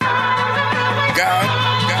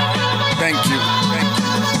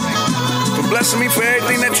blessing me for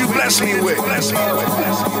everything that you blessed me with.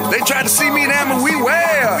 They tried to see me down, but we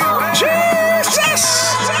where?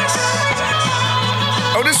 Jesus!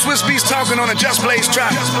 Oh, this Swiss Beats talking on a Just Blaze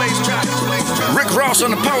track. Rick Ross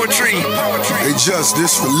on the poetry. They just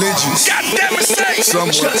this religious. God damn it, say!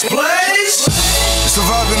 Just Blaze!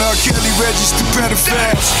 Surviving R. Kelly registered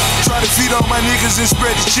pedophiles. Try to feed all my niggas and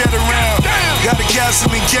spread the chat around. Got a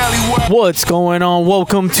castle in Cali. What's going on?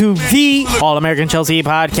 Welcome to the All-American Chelsea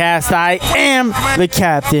podcast. I am the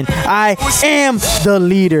captain. I am the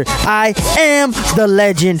leader. I am the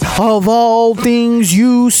legend of all things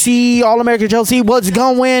you see. All-American Chelsea, what's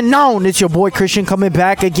going on? It's your boy Christian coming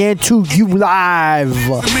back again to you live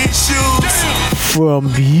from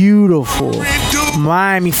beautiful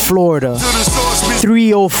Miami, Florida.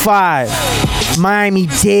 305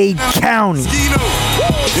 Miami-Dade County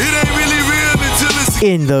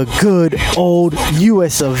in the good old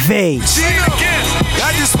US of A.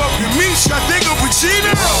 I just spoke to Misha, I think of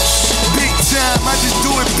Regina. Big time, I just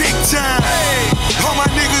do it big time. All my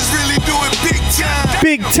niggas really do it big time.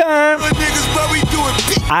 Big time. Niggas, but we do it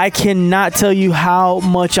big. I cannot tell you how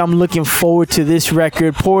much I'm looking forward to this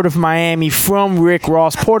record. Port of Miami from Rick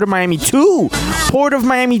Ross. Port of Miami 2. Port of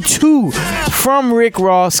Miami 2 from Rick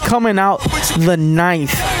Ross coming out the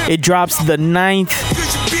 9th. It drops the 9th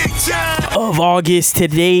of August.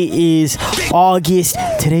 Today is August.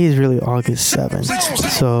 Today is really August 7th.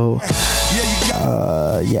 So,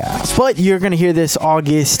 yeah. But you're going to hear this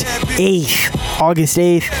August 8th. August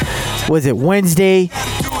 8th. Was it Wednesday?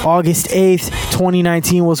 August 8th,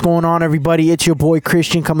 2019. What's going on, everybody? It's your boy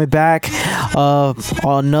Christian coming back.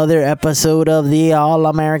 Another episode of the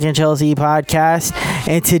All-American Chelsea podcast.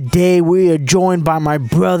 And today we are joined by my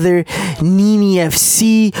brother, Nini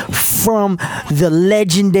FC, from the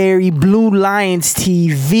legendary Blue Lions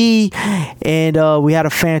TV. And we had a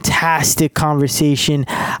fantastic conversation.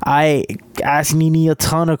 I asked Nini a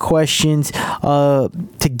ton of questions to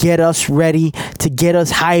get us ready, to get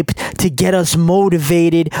us hyped, to get us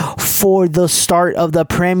motivated for the start of the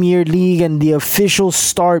Premier League and the official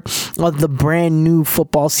start of the brand new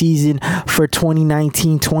football season for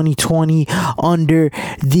 2019-2020 under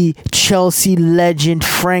the Chelsea legend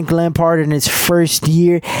Frank Lampard in his first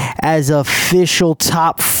year as official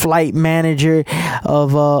top flight manager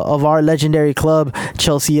of our legendary club,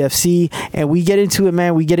 Chelsea FC. And we get into it,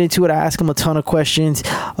 man. We get into it. I ask him a ton of questions.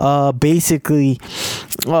 Basically,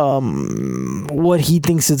 what he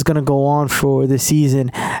thinks is going to go on for the season.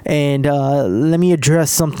 And let me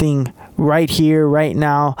address something right here, right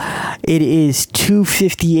now. It is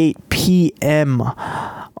 2:58 p.m.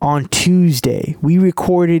 on Tuesday. We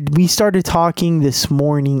started talking this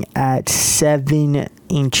morning at 7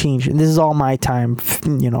 and change. And this is all my time.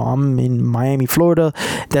 You know, I'm in Miami, Florida.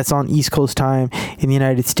 That's on East Coast time in the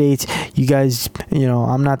United States. You guys, you know,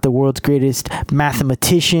 I'm not the world's greatest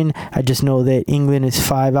mathematician. I just know that England is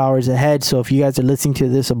 5 hours ahead. So if you guys are listening to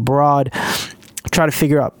this abroad, try to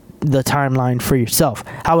figure out the timeline for yourself.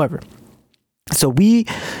 However, so we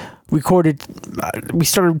started recording the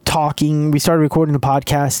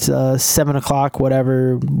podcast 7 o'clock,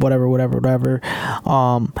 whatever.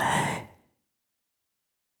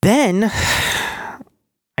 Then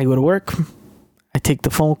I go to work. I take the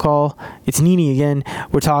phone call. It's Nini again.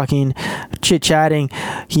 We're talking, chit-chatting.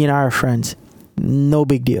 He and I are friends. No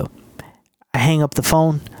big deal. I hang up the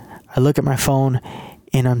phone. I look at my phone,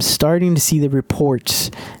 and I'm starting to see the reports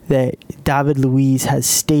that David Luiz has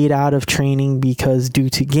stayed out of training because due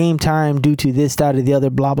to game time, due to this, that, or the other,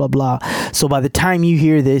 blah, blah, blah. So by the time you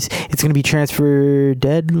hear this, it's going to be transfer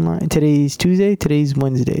deadline. Today's Tuesday. Today's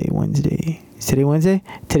Wednesday. Is today Wednesday?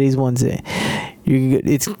 Today's Wednesday.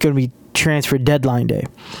 It's going to be transfer deadline day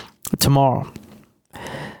tomorrow.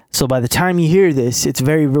 So by the time you hear this, it's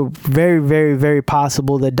very, very, very, very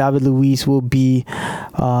possible that David Luiz will be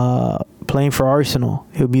playing for Arsenal.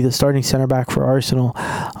 He'll be the starting center back for Arsenal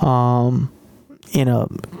in a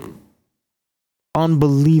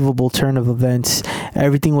unbelievable turn of events.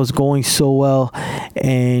 Everything was going so well,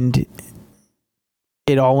 and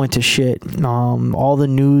it all went to shit. All the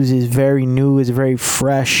news is very new, is very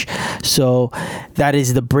fresh. So that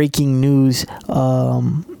is the breaking news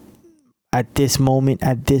at this moment,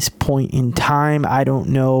 at this point in time. I don't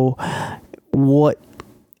know what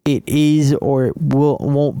it is or it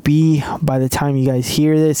won't be by the time you guys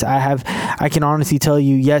hear this. I can honestly tell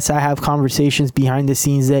you, yes, I have conversations behind the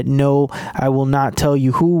scenes that no, I will not tell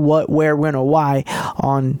you who, what, where, when, or why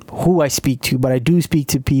on who I speak to, but I do speak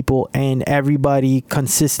to people, and everybody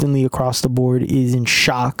consistently across the board is in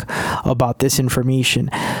shock about this information.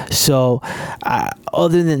 So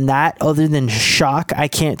other than shock, I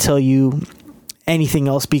can't tell you anything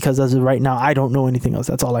else, because as of right now, I don't know anything else.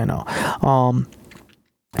 That's all I know.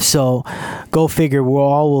 So go figure.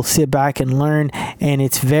 We'll sit back and learn. And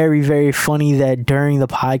it's very, very funny that during the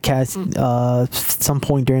podcast, some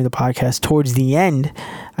point during the podcast, towards the end,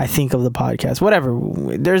 I think of the podcast, whatever,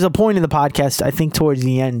 there's a point in the podcast, I think towards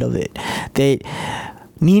the end of it, that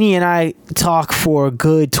Nini and I talk for a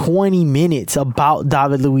good 20 minutes about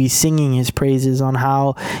David Luiz, singing his praises on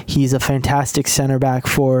how he's a fantastic center back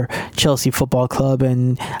for Chelsea Football Club.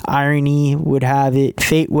 And irony would have it,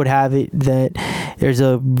 fate would have it, that there's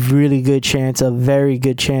a really good chance, a very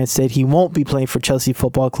good chance, that he won't be playing for Chelsea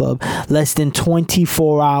Football Club less than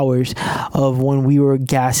 24 hours of when we were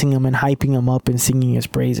gassing him and hyping him up and singing his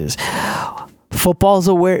praises. Football's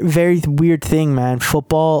a very weird thing, man.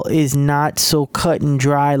 Football is not so cut and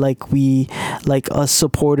dry like us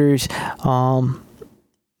supporters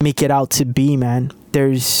make it out to be, man.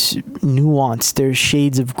 There's nuance, there's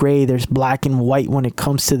shades of gray, there's black and white when it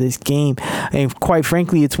comes to this game. And quite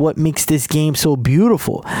frankly, it's what makes this game so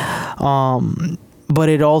beautiful. But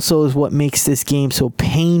it also is what makes this game so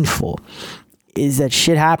painful. Is that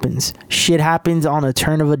shit happens. Shit happens on a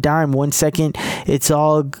turn of a dime. 1 second, it's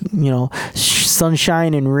all,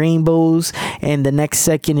 sunshine and rainbows, and the next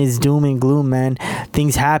second is doom and gloom, man.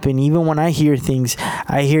 Things happen. Even when I hear things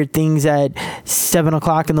at 7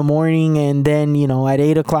 o'clock in the morning, and then, at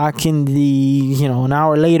 8 o'clock in the, an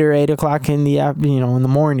hour later, 8 o'clock in the, in the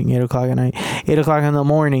morning, 8 o'clock at night, 8 o'clock in the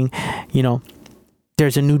morning,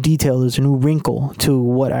 there's a new detail, there's a new wrinkle to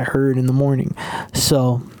what I heard in the morning.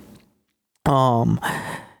 So,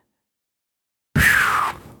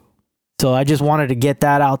 so I just wanted to get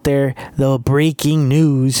that out there, the breaking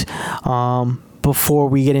news, before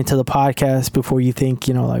we get into the podcast, before you think,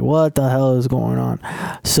 what the hell is going on?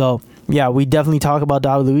 So, yeah, we definitely talk about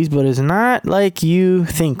David Luiz, but it's not like you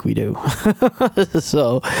think we do.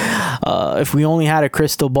 So, if we only had a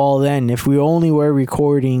crystal ball then, if we only were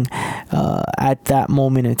recording at that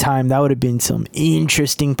moment in time, that would have been some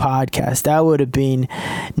interesting podcast. That would have been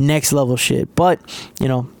next level shit. But,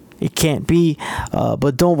 it can't be.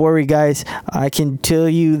 But don't worry, guys. I can tell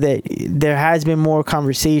you that there has been more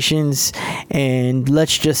conversations, and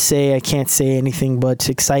let's just say I can't say anything but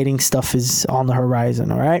exciting stuff is on the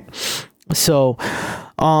horizon. All right. So,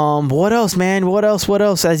 what else, man? What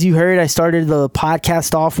else? As you heard, I started the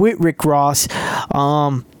podcast off with Rick Ross.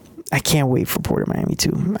 I can't wait for Port of Miami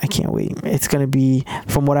 2. I can't wait. It's going to be,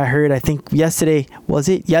 from what I heard, I think yesterday,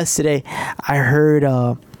 I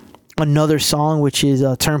heard another song, which is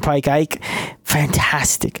Turnpike Ike.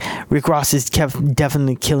 Fantastic. Rick Ross is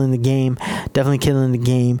definitely killing the game.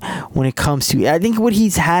 When it comes to, I think what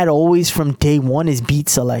he's had always from day one is beat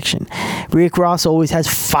selection. Rick Ross always has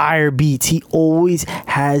fire beats. He always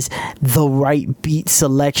has the right beat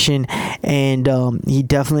selection, and he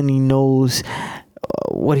definitely knows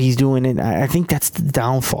what he's doing. And I think that's the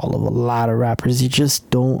downfall of a lot of rappers. You just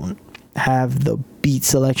don't have the beat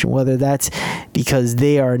selection, whether that's because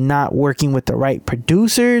they are not working with the right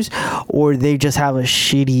producers or they just have a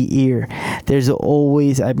shitty ear. There's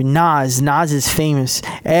always, Nas is famous.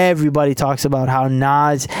 Everybody talks about how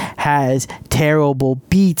Nas has terrible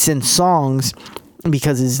beats and songs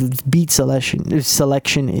because his beat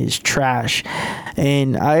selection is trash.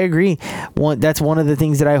 And I agree. That's one of the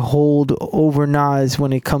things that I hold over Nas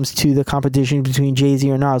when it comes to the competition between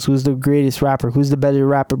Jay-Z or Nas. Who's the greatest rapper? Who's the better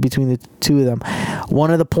rapper between the two of them?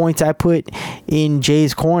 One of the points I put in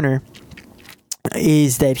Jay's corner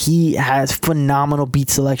is that he has phenomenal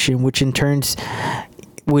beat selection, which in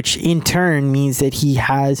turn means that he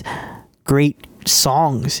has great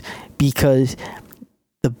songs, because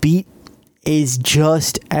the beat is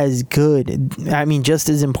just as good. I mean, just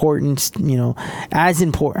as important, as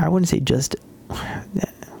important. I wouldn't say just.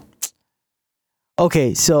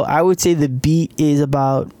 Okay, so I would say the beat is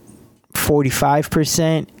about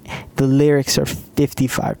 45%. The lyrics are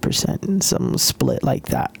 55%. Some split like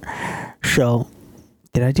that. So,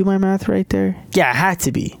 did I do my math right there? Yeah, it had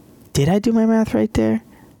to be. Did I do my math right there?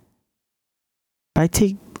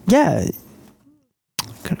 Yeah.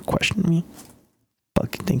 Gonna question me.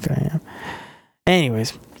 Fucking think I am.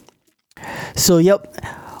 Anyways, so yep.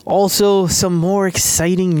 Also, some more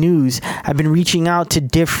exciting news. I've been reaching out to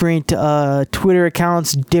different Twitter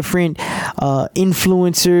accounts, different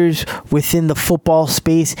influencers within the football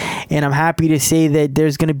space, and I'm happy to say that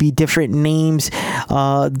there's going to be different names.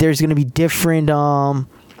 There's going to be different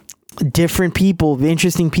different people,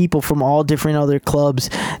 interesting people from all different other clubs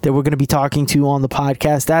that we're going to be talking to on the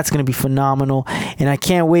podcast. That's going to be phenomenal, and I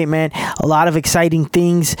can't wait, man. A lot of exciting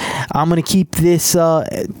things. I'm going to keep this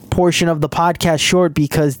portion of the podcast short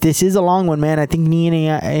because this is a long one, man. I think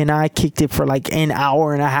Nina and I kicked it for like an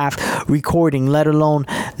hour and a half recording, let alone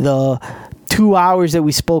the 2 hours that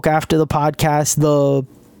we spoke after the podcast, the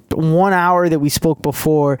 1 hour that we spoke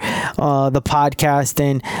before the podcast,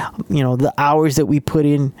 and the hours that we put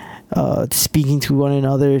in speaking to one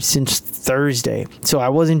another since Thursday. So I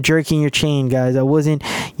wasn't jerking your chain, guys. I wasn't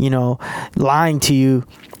lying to you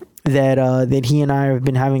that he and I have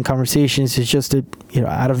been having conversations. It's just that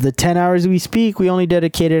out of the 10 hours we speak, we only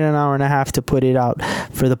dedicated an hour and a half to put it out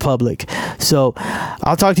for the public. So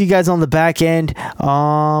I'll talk to you guys on the back end.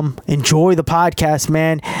 Enjoy the podcast,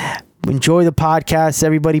 man. Enjoy the podcast.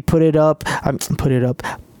 Everybody put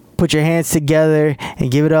your hands together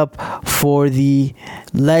and give it up for the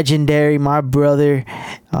legendary, my brother,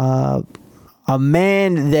 a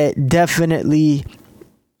man that definitely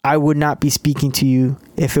I would not be speaking to you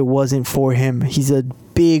if it wasn't for him. He's a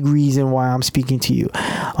big reason why I'm speaking to you.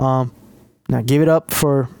 Now give it up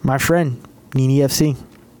for my friend, Nini FC.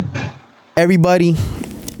 Everybody,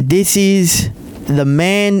 this is the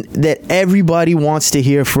man that everybody wants to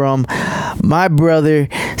hear from, my brother.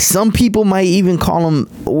 Some people might even call him,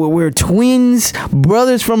 we're twins,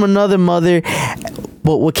 brothers from another mother,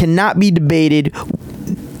 but what cannot be debated,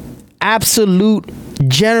 absolute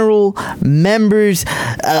general members,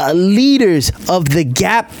 leaders of the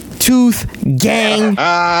Gap Tooth Gang.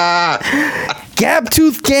 Gap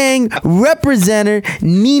Tooth Gang representer,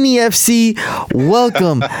 Nini FC.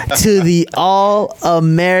 Welcome to the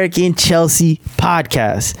All-American Chelsea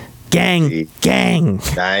podcast. Gang.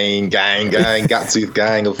 Gap Tooth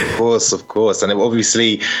Gang, of course. And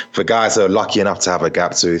obviously, for guys who are lucky enough to have a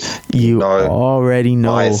gap tooth, you already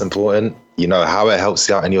know why it's important. You know how it helps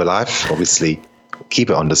you out in your life. Obviously, keep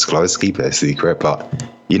it undisclosed, keep it a secret, but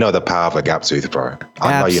you know the power of a gap tooth, bro.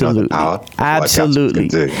 I know you know the power. Absolutely.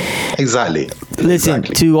 Exactly. Listen,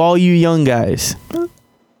 to all you young guys,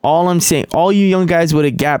 all I'm saying, all you young guys with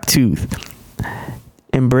a gap tooth,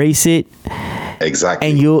 embrace it. Exactly.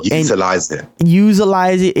 And utilize it.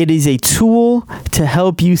 Utilize it. It is a tool to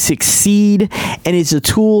help you succeed, and it's a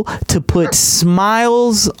tool to put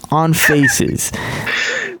smiles on faces.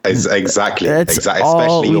 Exactly.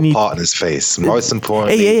 Especially your partner's face. Most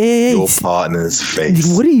importantly, your partner's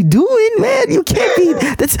face. What are you doing, man? You can't be.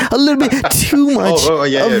 That's a little bit too much of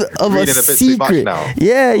a secret.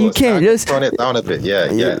 Yeah, you can't. Just tone it down a bit.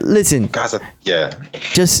 Yeah. Listen, guys.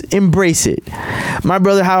 Just embrace it, my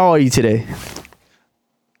brother. How are you today?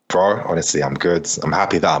 Bro, honestly, I'm good. I'm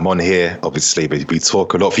happy that I'm on here, obviously, but we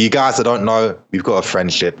talk a lot. For you guys that don't know, we've got a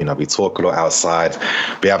friendship, we talk a lot outside.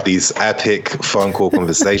 We have these epic phone call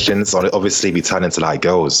conversations. Obviously, we turn into like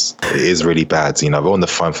girls. It is really bad. We're on the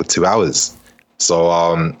phone for 2 hours. So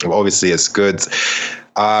obviously, it's good.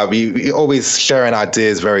 We always sharing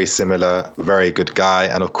ideas, very similar, very good guy,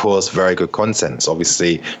 and of course, very good content. So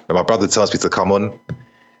obviously, when my brother tells me to come on,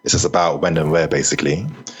 it's just about when and where, basically.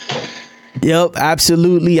 Yep,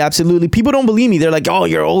 absolutely. People don't believe me. They're like, "Oh,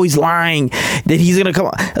 you're always lying that he's gonna come."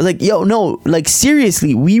 I was like, "Yo, no, like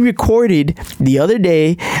seriously, we recorded the other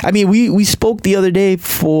day. I mean, we spoke the other day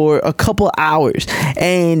for a couple hours,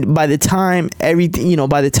 and by the time everything, I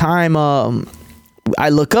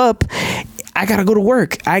look up, I gotta go to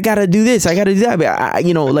work. I gotta do this. I gotta do that. But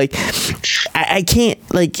I can't,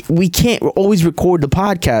 we can't always record the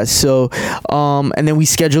podcast. So, and then we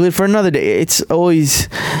schedule it for another day. It's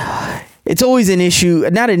always an issue,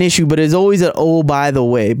 not an issue, but it's always an oh, by the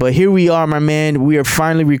way. But here we are, my man. We are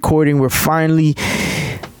finally recording. We're finally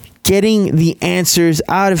getting the answers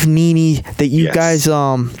out of Nini that you guys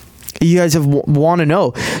have want to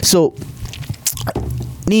know. So,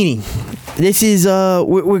 Nini, this is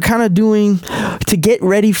we're kind of doing to get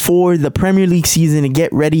ready for the Premier League season, to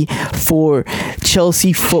get ready for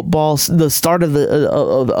Chelsea football, the start of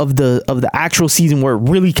the actual season where it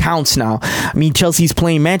really counts now. I mean, Chelsea's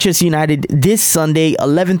playing Manchester United this Sunday,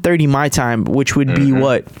 11:30 my time, which would be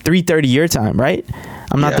what, 3:30 your time, right?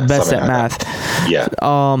 I'm not the best at math. Yeah.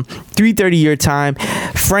 3:30 your time.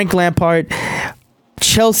 Frank Lampard,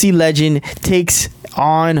 Chelsea legend, takes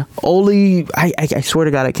on I swear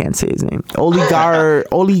to God I can't say his name. Oligar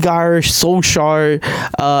Solskjaer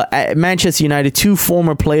at Manchester United. Two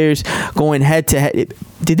former players going head to head.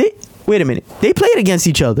 Did they? Wait a minute. They played against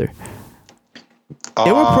each other.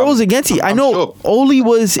 There were pros against you. I know sure. Ole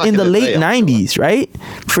was Back in the late day, I'm 90s, right?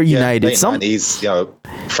 For United. Late 90s,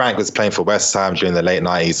 Frank was playing for West Ham during the late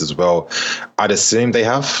 90s as well. I'd assume they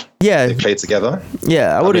have. Yeah. They played together.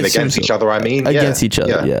 Yeah, I would assume against so. each other, Against each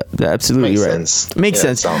other, yeah. Absolutely Makes right. sense. Makes Yeah,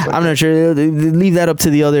 sense. sounds like I'm not sure. Leave that up to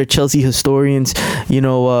the other Chelsea historians,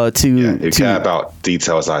 who care about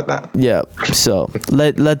details like that. Yeah, so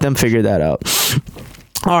let them figure that out.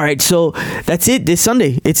 All right, so that's it this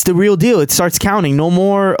Sunday. It's the real deal. It starts counting. No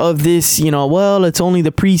more of this, it's only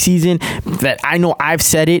the preseason. That I know I've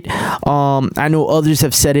said it. I know others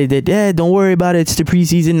have said it that, don't worry about it. It's the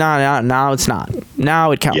preseason. Now it's not.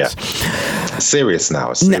 Now it counts. Yeah. Serious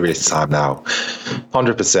now. Serious time now.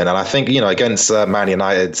 100%. And I think, against Man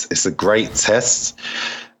United, it's a great test.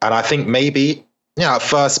 And I think maybe... at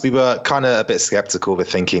first we were kind of a bit skeptical. We're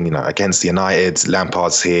thinking, against United,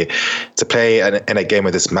 Lampard's here to play in a game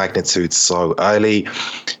of this magnitude so early.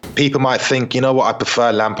 People might think, I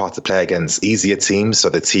prefer Lampard to play against easier teams so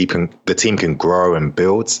the team can grow and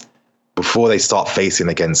build before they start facing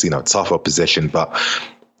against, tough opposition. But,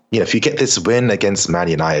 if you get this win against Man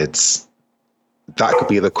United, that could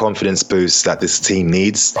be the confidence boost that this team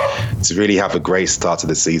needs to really have a great start to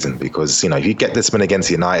the season. Because, if you get this win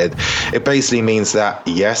against United, it basically means that,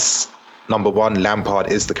 yes, number one,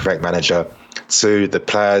 Lampard is the correct manager. 2, the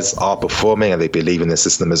players are performing and they believe in the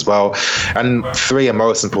system as well. And 3, and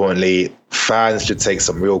most importantly, fans should take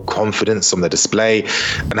some real confidence from the display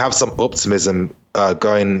and have some optimism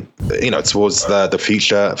going, towards the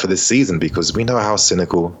future for this season, because we know how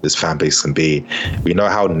cynical this fan base can be. We know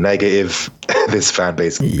how negative this fan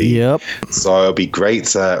base can be. Yep. So it'll be great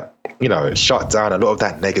to, shut down a lot of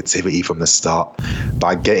that negativity from the start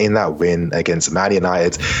by getting that win against Man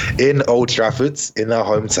United in Old Trafford, in their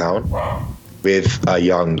hometown, with a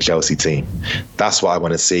young Chelsea team. That's what I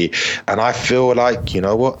want to see. And I feel like,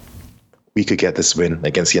 we could get this win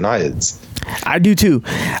against United. I do too,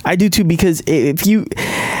 because if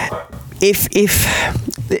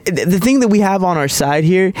the thing that we have on our side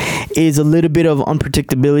here is a little bit of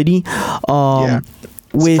unpredictability.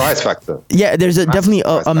 Surprise factor. Yeah, there's definitely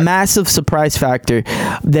a massive surprise factor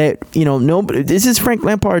that nobody. This is Frank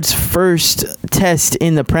Lampard's first test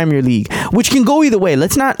in the Premier League, which can go either way.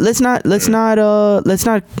 Let's not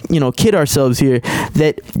kid ourselves here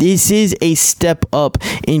that this is a step up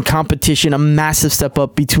in competition, a massive step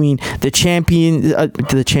up between the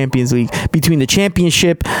Champions League, between the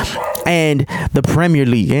Championship and the Premier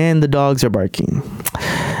League, and the dogs are barking.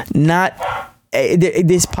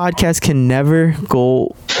 This podcast can never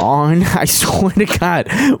go on, I swear to God,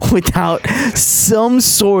 without some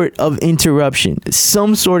sort of interruption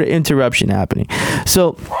happening.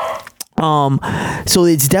 So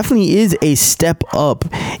it definitely is a step up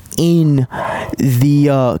in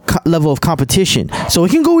the level of competition. So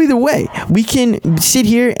it can go either way. We can sit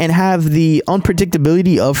here and have the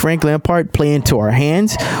unpredictability of Frank Lampard play into our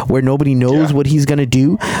hands, where nobody knows what he's going to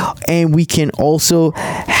do. And we can also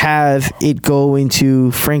have it go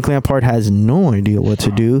into Frank Lampard has no idea what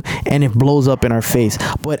to do, and it blows up in our face.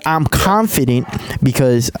 But I'm confident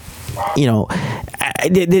because,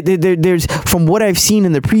 there's, from what I've seen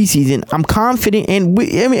in the preseason, I'm confident, and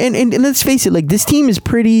let's face it, like, this team is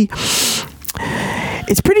pretty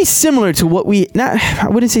similar to what I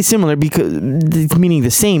wouldn't say similar because meaning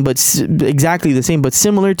the same, but exactly the same, but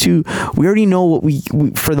similar to, we already know what we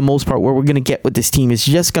for the most part, what we're going to get with this team. Is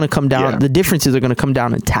just going to come down, the differences are going to come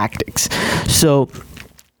down in tactics. So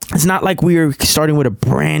it's not like we are starting with a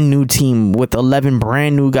brand new team with 11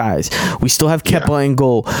 brand new guys. We still have Kepa in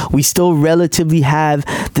goal. We still relatively have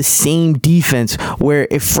the same defense, where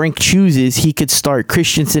if Frank chooses, he could start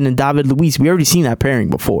Christensen and David Luiz. We already seen that pairing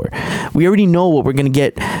before. We already know what we're going to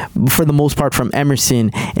get for the most part from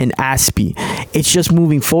Emerson and Aspie. It's just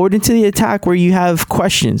moving forward into the attack where you have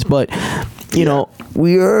questions. But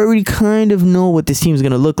we already kind of know what this team's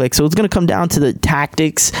going to look like. So it's going to come down to the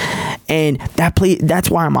tactics, and that's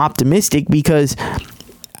why I'm optimistic, because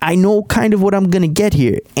I know kind of what I'm going to get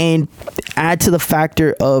here, and add to the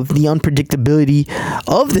factor of the unpredictability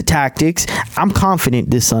of the tactics. I'm confident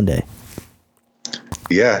this Sunday.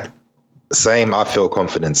 Yeah, same. I feel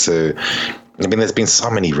confident too. I mean, there's been so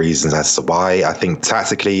many reasons as to why. I think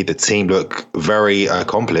tactically the team look very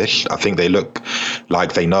accomplished. I think they look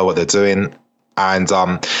like they know what they're doing. And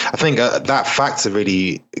I think that factor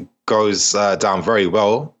really goes down very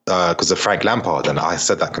well because of Frank Lampard. And I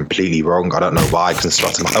said that completely wrong. I don't know why I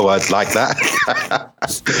constructed my words like that.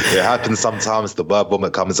 It happens sometimes. The word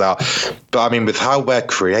vomit comes out. But I mean, with how we're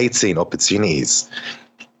creating opportunities,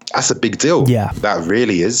 that's a big deal. Yeah. That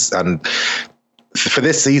really is. And for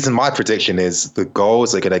this season, my prediction is the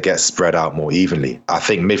goals are going to get spread out more evenly. I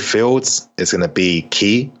think midfield is going to be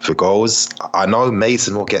key for goals. I know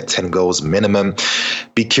Mason will get 10 goals minimum.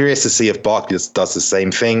 Be curious to see if Barkley does the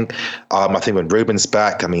same thing. I think when Ruben's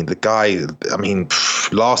back, I mean, the guy,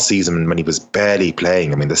 last season when he was barely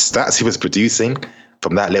playing, I mean, the stats he was producing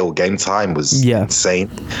from that little game time was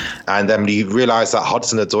insane. And then you realize that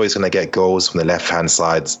Hudson-Odoi is going to get goals from the left-hand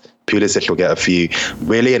side. Pulisic will get a few.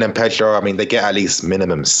 Willian and Pedro, I mean, they get at least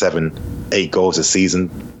minimum 7-8 goals a season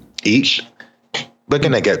each. We're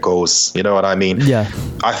going to get goals, you know what I mean? Yeah.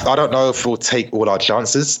 I don't know if we'll take all our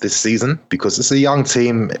chances this season because it's a young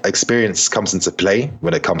team. Experience comes into play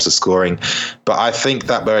when it comes to scoring. But I think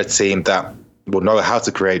that we're a team that will know how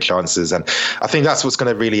to create chances. And I think that's what's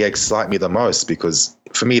going to really excite me the most, because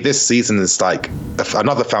for me, this season is like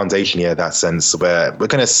another foundation year in that sense, where we're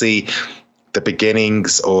going to see the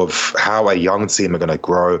beginnings of how a young team are going to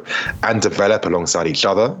grow and develop alongside each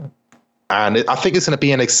other. And I think it's going to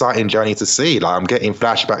be an exciting journey to see. Like, I'm getting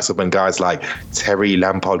flashbacks of when guys like Terry,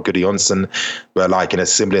 Lampard, Gudjohnsen were like in a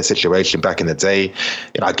similar situation back in the day.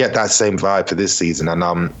 You know, I get that same vibe for this season.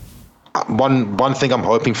 And one thing I'm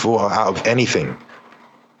hoping for out of anything,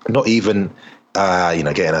 not even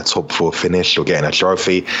getting a top 4 finish or getting a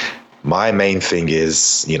trophy. My main thing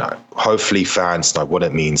is, hopefully fans know what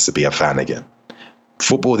it means to be a fan again.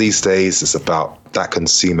 Football these days is about that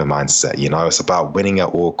consumer mindset, it's about winning at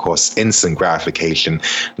all costs, instant gratification.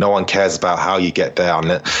 No one cares about how you get there.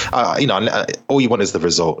 All you want is the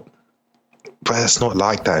result. But it's not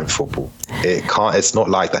like that in football. It's not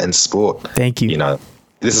like that in sport. Thank you.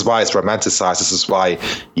 This is why it's romanticized. This is why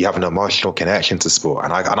you have an emotional connection to sport.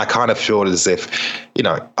 And I kind of feel as if,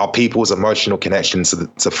 are people's emotional connection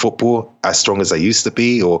to football as strong as they used to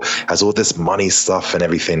be, or has all this money stuff and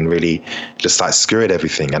everything really just like screwed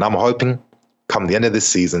everything? And I'm hoping come the end of this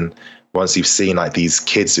season, once you've seen like these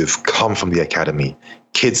kids who've come from the academy,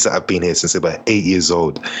 kids that have been here since they were 8 years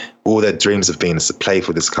old, all their dreams have been is to play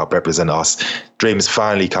for this club, represent us, dreams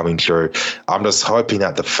finally coming true. I'm just hoping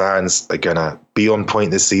that the fans are going to be on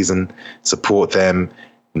point this season, support them,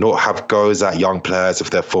 not have goes at young players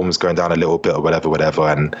if their form's going down a little bit or whatever,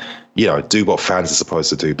 and, do what fans are supposed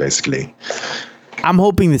to do, basically. I'm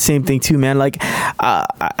hoping the same thing too, man. Like,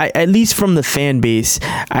 at least from the fan base,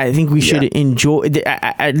 I think we should enjoy.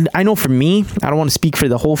 I know for me, I don't want to speak for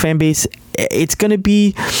the whole fan base. It's gonna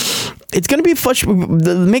be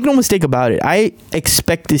make no mistake about it. I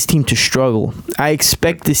expect this team to struggle. I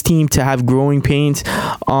expect this team to have growing pains,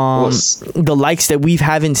 the likes that we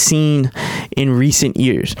haven't seen in recent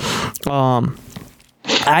years.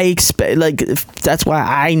 I expect, that's why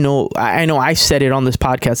I know I've said it on this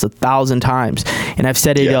podcast 1,000 times, and I've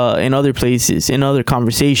said it in other places, in other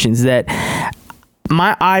conversations, that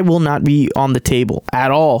my eye will not be on the table at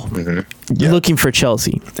all looking for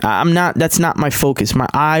Chelsea. That's not my focus. My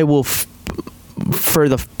eye will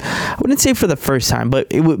I wouldn't say for the first time, but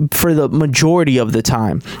it would, for the majority of the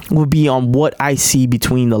time, will be on what I see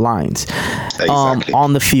between the lines,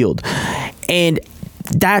 on the field. And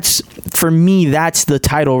that's, for me, that's the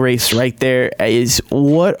title race right there, is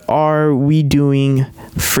what are we doing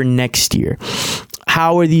for next year?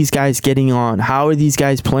 How are these guys getting on? How are these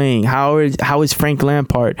guys playing? How is Frank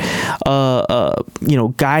Lampard,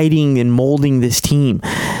 guiding and molding this team?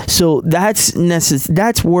 So that's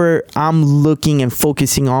where I'm looking and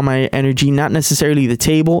focusing all my energy, not necessarily the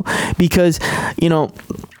table, because,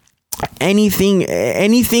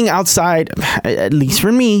 anything outside, at least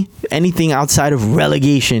for me, anything outside of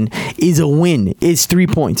relegation is a win. It's 3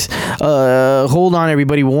 points. Hold on,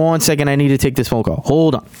 everybody. 1 second. I need to take this phone call.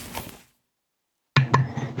 Hold on.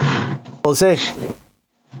 José.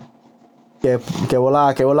 Que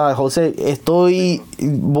volá, José.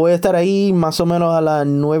 Voy a estar ahí más o menos a las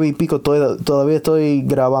 9:00. Todavía estoy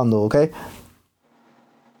grabando, ¿ok?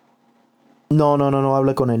 No,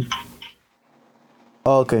 hable con él.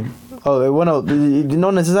 Okay, bueno, no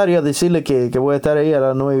es necesario decirle que voy a estar ahí a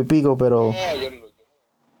las 9:00, pero...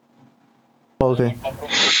 Okay.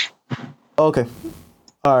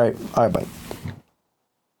 All right, bye.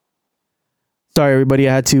 Sorry, everybody.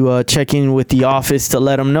 I had to check in with the office to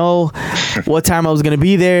let them know what time I was going to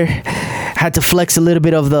be there. Had to flex a little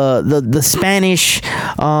bit of the Spanish.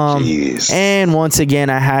 And once again,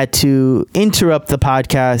 I had to interrupt the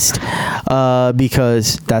podcast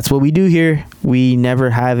because that's what we do here. We never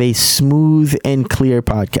have a smooth and clear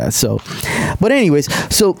podcast. But anyways,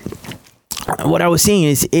 what I was saying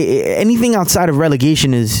is anything outside of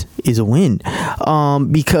relegation is a win,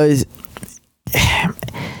 because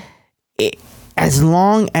as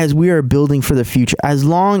long as we are building for the future, as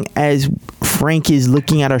long as Frank is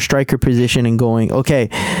looking at our striker position and going, okay,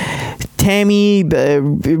 Tammy,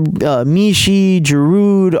 Mishi,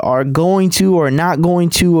 Giroud are going to or not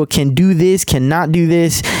going to or can do this, cannot do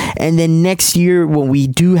this. And then next year, when we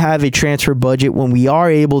do have a transfer budget, when we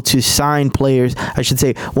are able to sign players, I should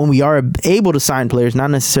say, when we are able to sign players,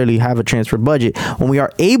 not necessarily have a transfer budget, when we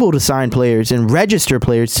are able to sign players and register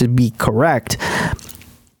players to be correct,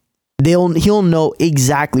 he'll know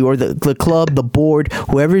exactly, or the club, the board,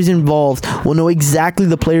 whoever is involved will know exactly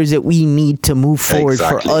the players that we need to move forward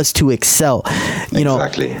for us to excel. You know,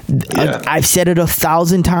 I've said it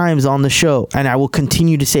 1,000 times on the show, and I will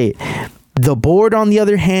continue to say it. The board, on the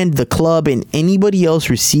other hand, the club, and anybody else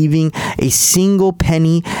receiving a single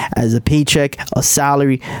penny as a paycheck, a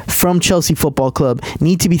salary from Chelsea Football Club,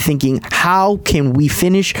 need to be thinking, how can we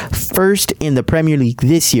finish first in the Premier League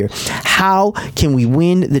this year? How can we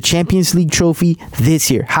win the Champions League trophy this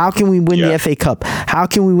year? How can we win the FA Cup? How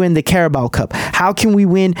can we win the Carabao Cup? How can we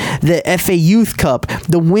win the FA Youth Cup?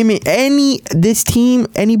 The women, this team,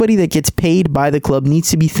 anybody that gets paid by the club needs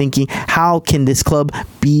to be thinking, how can this club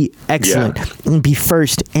be excellent? And be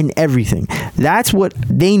first in everything. That's what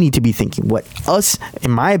they need to be thinking. What us,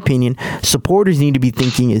 in my opinion, supporters need to be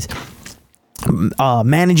thinking is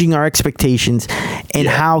managing our expectations and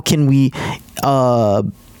how can we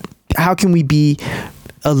be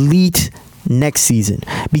elite next season,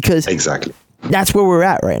 because that's where we're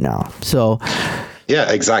at right now. So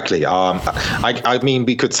yeah, exactly. I mean,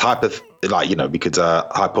 we could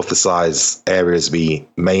hypothesize areas we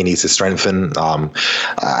may need to strengthen.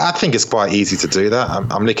 I think it's quite easy to do that.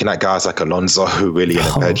 I'm looking at guys like Alonso, Willian,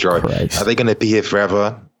 and Pedro. Are they going to be here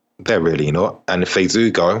forever? They're really not. And if they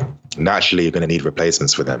do go, naturally you're going to need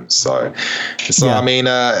replacements for them. So I mean,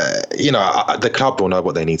 the club will know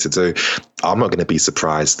what they need to do. I'm not going to be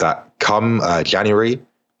surprised that come January,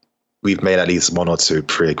 we've made at least 1 or 2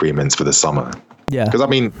 pre-agreements for the summer. Yeah, because I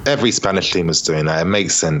mean, every Spanish team was doing that. It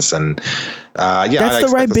makes sense, and that's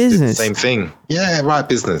the right business. Same thing. Yeah, right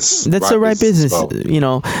business. That's the right business. Well. You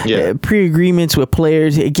know, pre-agreements with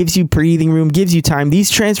players. It gives you breathing room, gives you time.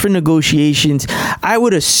 These transfer negotiations, I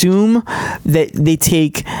would assume that they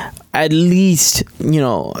take at least,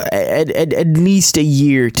 at least a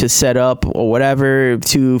year to set up or whatever,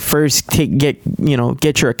 to first get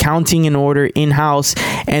your accounting in order in-house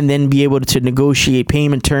and then be able to negotiate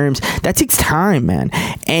payment terms. That takes time, man.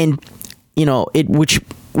 And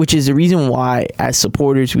which is the reason why as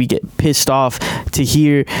supporters we get pissed off to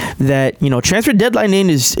hear that transfer deadline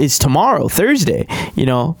is tomorrow, Thursday.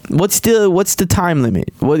 What's the time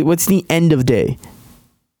limit? What's the end of day?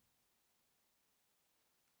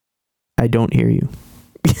 I don't hear you.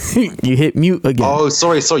 You hit mute again. Oh,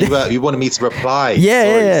 sorry. You wanted me to reply.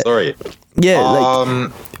 Sorry.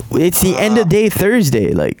 Yeah, it's the end of day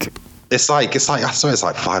Thursday. It's like I swear it's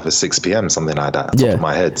like 5 or 6 p.m. something like that. Top of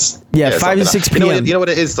my head. Yeah, 5 to 6 p.m. You know what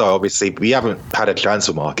it is though. Obviously, we haven't had a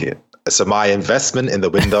transfer market. So my investment in the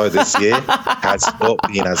window this year has not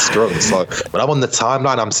been as strong. So when I'm on the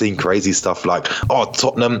timeline, I'm seeing crazy stuff like,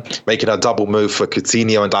 Tottenham making a double move for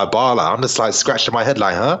Coutinho and Dybala. I'm just like scratching my head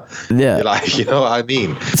like, huh? Yeah. You're like, you know what I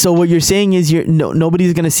mean? So what you're saying is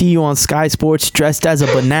nobody's going to see you on Sky Sports dressed as a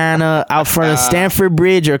banana out front of Stamford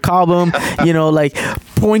Bridge or Cobham,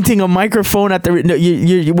 pointing a microphone at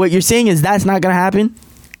the... what you're saying is that's not going to happen?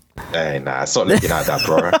 Hey, nah, it's not looking like that,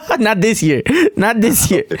 bro. Not this year. Maybe not next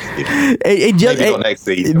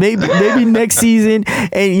season. Maybe next season.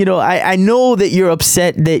 And I know that you're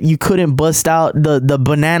upset that you couldn't bust out the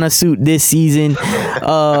banana suit this season.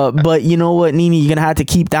 But you know what, Nini, you're gonna have to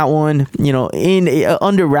keep that one, in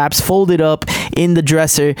under wraps, folded up in the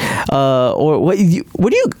dresser. Or what do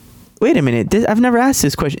you? Wait a minute. I've never asked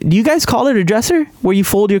this question. Do you guys call it a dresser where you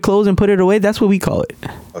fold your clothes and put it away? That's what we call it.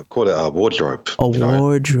 I call it a wardrobe.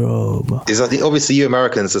 Wardrobe. It's like obviously you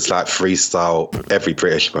Americans just like freestyle every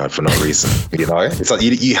British word for no reason. It's like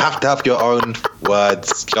you have to have your own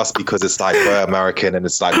words just because it's like we're American and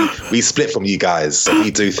it's like we split from you guys, so we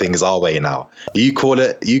do things our way now. You call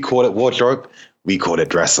it wardrobe. We call it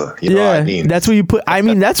dresser. You know what I mean? That's what you put. I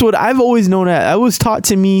mean, that's what I've always known. I was taught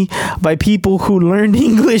to me by people who learned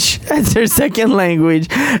English as their second language,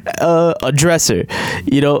 a dresser.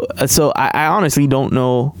 So I honestly don't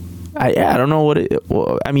know. I don't know what it.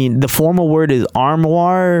 Well, I mean, the formal word is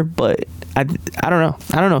armoire, but I don't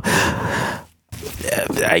know.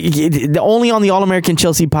 Only on the All American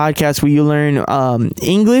Chelsea podcast will you learn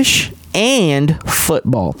English and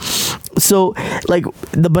football. So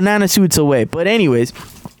the banana suit's away. But anyways,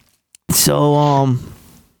 so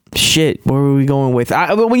shit, where were we going with?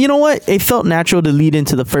 Well, you know what? It felt natural to lead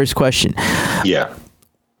into the first question. Yeah.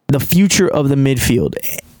 The future of the midfield.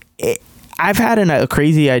 I've had a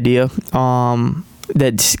crazy idea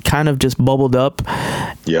that's kind of just bubbled up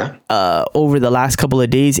over the last couple of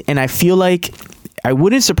days, and I feel like I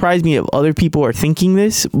wouldn't surprise me if other people are thinking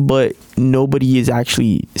this, but nobody is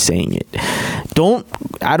actually saying it.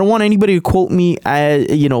 I don't want anybody to quote me as,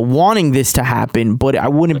 wanting this to happen, but I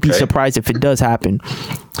wouldn't be surprised if it does happen.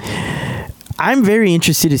 I'm very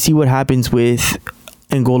interested to see what happens with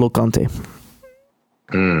N'Golo Kante.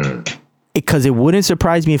 Because it wouldn't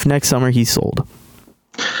surprise me if next summer he's sold.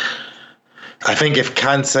 I think if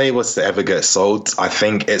Kante was to ever get sold, I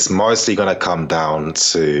think it's mostly going to come down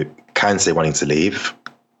to Kante wanting to leave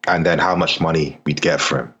and then how much money we'd get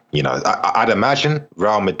for him. I'd imagine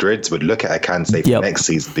Real Madrid would look at a Kante for next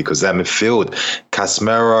season because their midfield,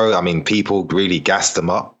 Casemiro, people really gassed him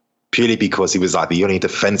up purely because he was like the only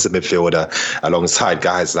defensive midfielder alongside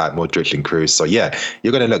guys like Modric and Kroos. So yeah,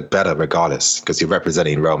 you're going to look better regardless because you're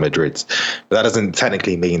representing Real Madrid. But that doesn't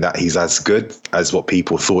technically mean that he's as good as what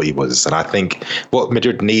people thought he was. And I think what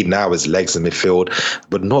Madrid need now is legs in midfield.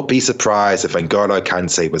 Would not be surprised if N'Golo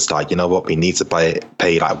Kante was like, you know what, we need to pay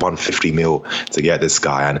like 150 mil to get this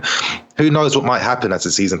guy. And who knows what might happen as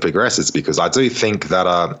the season progresses, because I do think that,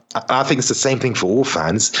 I think it's the same thing for all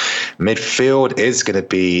fans. Midfield is going to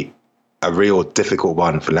be a real difficult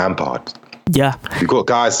one for Lampard. Yeah. You've got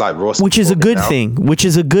guys like Ross. Which is a good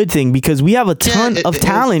thing because we have a ton of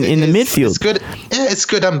talent in the midfield. It's good. Yeah, it's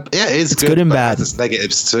good. It's good and bad. There's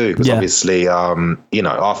negatives too, because obviously,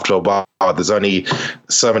 after a while, there's only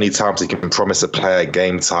so many times you can promise a player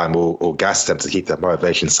game time or gas them to keep their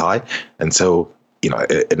motivations high until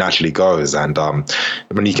it naturally goes. And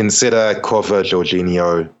when you consider Cover,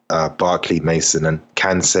 Jorginho, Barkley, Mason, and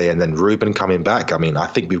Kante, and then Ruben coming back, I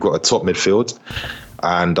think we've got a top midfield.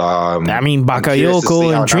 And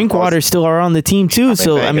Bakayoko and Drinkwater still are on the team too.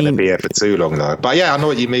 They're going to be here for too long though. But yeah, I know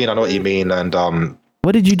what you mean. And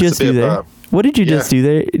what did you just do there? What did you just do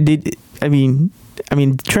there?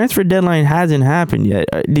 Transfer deadline hasn't happened yet.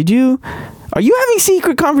 Are you having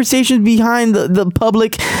secret conversations behind the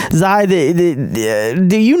public's eye?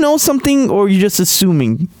 Do you know something, or are you just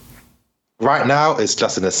assuming? Right now, it's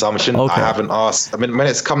just an assumption. Okay. I haven't asked. When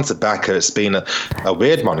it's come to Baka, it's been a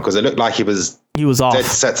weird one because it looked like he was off, dead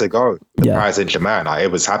set to go. Paris Saint-Germain, it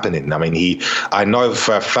was happening. I know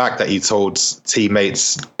for a fact that he told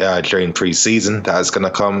teammates during pre-season that was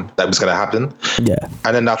going to happen. Yeah.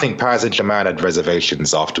 And then I think Paris Saint-Germain had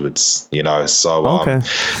reservations afterwards. So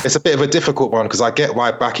it's a bit of a difficult one because I get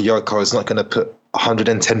why Bakayoko is not going to put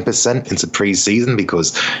 110% into pre-season,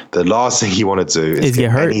 because the last thing you want to do is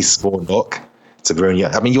get hurt. Any small knock to ruin you.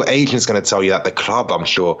 Your agent's going to tell you that. The club, I'm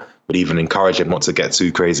sure, would even encourage him not to get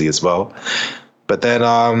too crazy as well. But then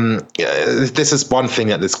this is one thing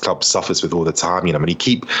that this club suffers with all the time. You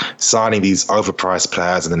keep signing these overpriced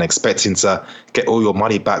players and then expecting to get all your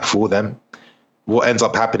money back for them. What ends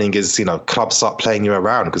up happening is, clubs start playing you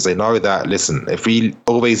around because they know that, listen, if we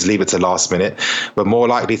always leave it to last minute, we're more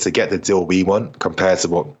likely to get the deal we want compared to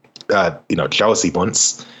what, Chelsea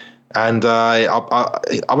wants. And I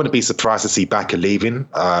wouldn't be surprised to see Baka leaving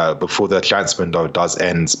before the transfer window does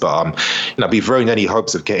end. But, we've ruined any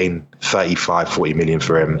hopes of getting 35, 40 million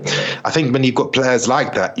for him. I think when you've got players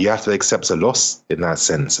like that, you have to accept a loss in that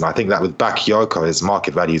sense. And I think that with Bakayoko, his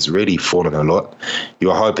market value's really fallen a lot. You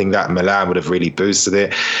were hoping that Milan would have really boosted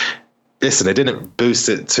it. Listen, it didn't boost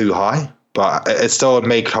it too high, but it still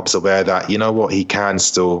made clubs aware that, he can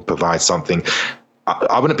still provide something.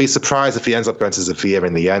 I wouldn't be surprised if he ends up going to Sevilla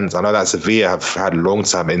in the end. I know that Sevilla have had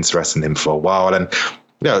long-term interest in him for a while, and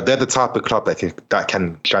they're the type of club that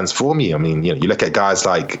can transform you. You look at guys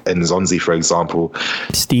like Nzonzi, for example.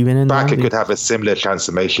 Steven Baka could have a similar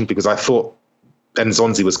transformation, because I thought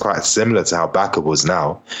Nzonzi was quite similar to how Baka was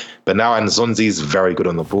now, but now Nzonzi is very good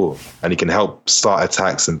on the ball and he can help start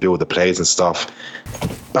attacks and build the plays and stuff.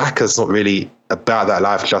 Baka's not really about that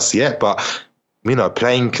life just yet, but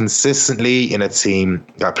playing consistently in a team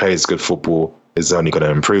that plays good football is only going to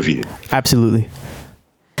improve you. Absolutely.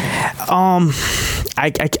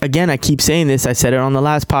 I keep saying this. I said it on the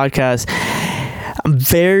last podcast.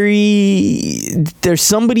 There's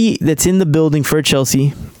somebody that's in the building for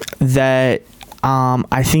Chelsea that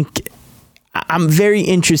I think I'm very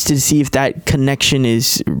interested to see if that connection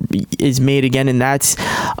is made again, and that's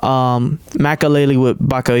Makelele with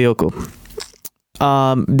Bakayoko.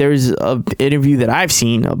 There's an interview that I've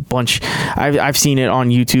seen a bunch. I've seen it on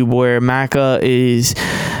YouTube where Maka is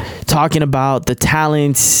talking about the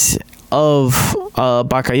talents of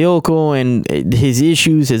Bakayoko and his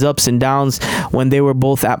issues, his ups and downs when they were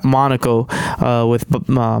both at Monaco, with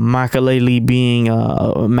Makelele being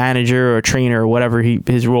a manager or a trainer or whatever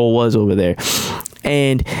his role was over there.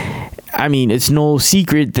 And I mean, it's no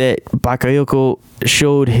secret that Bakayoko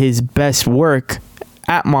showed his best work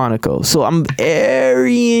at Monaco. So I'm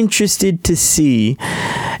very interested to see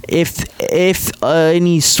if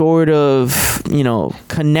any sort of, you know,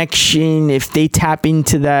 connection, if they tap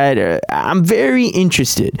into that. I'm very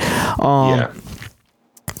interested.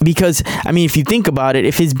 Because, I mean, if you think about it,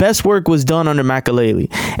 if his best work was done under Makelele,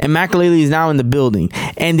 and Makelele is now in the building,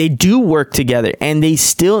 and they do work together, and they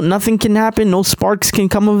still, nothing can happen, no sparks can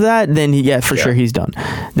come of that, then sure he's done.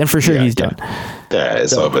 Then for sure he's done. Yeah,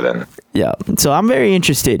 it's over then. Yeah, so I'm very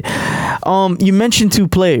interested. You mentioned two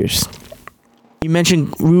players. You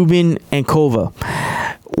mentioned Ruben and Kova.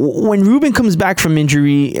 When Ruben comes back from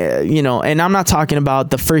injury, you know, and I'm not talking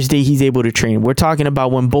about the first day he's able to train. We're talking about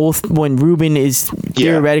when Ruben is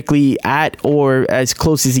theoretically at or as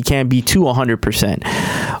close as he can be to 100%.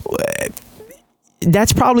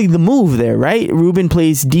 That's probably the move there, right? Ruben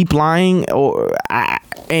plays deep lying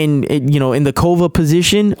and you know, in the Kova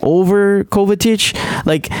position over Kovacic,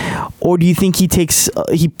 or do you think he takes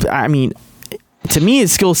I mean, to me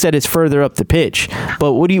his skill set is further up the pitch,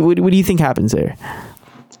 but what do you think happens there?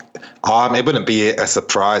 It wouldn't be a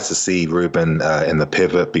surprise to see Ruben in the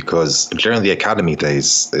pivot, because during the academy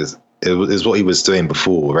days is what he was doing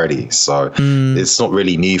before already. So it's not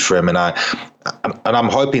really new for him. And I'm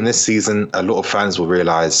hoping this season a lot of fans will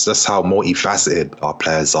realize just how multifaceted our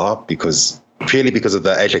players are, because of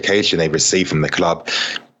the education they receive from the club.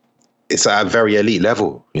 It's at a very elite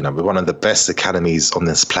level. You know, we're one of the best academies on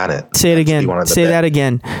this planet. Say it again. Say that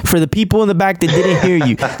again. For the people in the back that didn't hear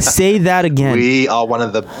you, say that again. We are one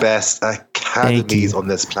of the best academies on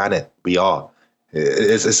this planet. We are.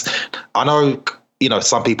 I know, you know,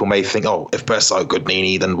 some people may think, oh, if we're so good,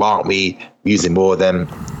 Nini, then why aren't we using more of them?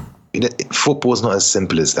 You know, football is not as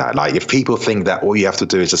simple as that. Like, if people think that all you have to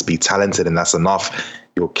do is just be talented and that's enough,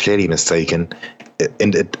 you're clearly mistaken.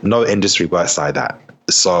 No industry works like that.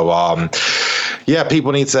 So,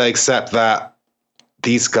 people need to accept that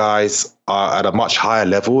these guys are at a much higher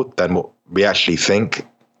level than what we actually think.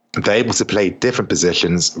 They're able to play different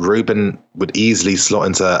positions. Ruben would easily slot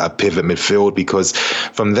into a pivot midfield, because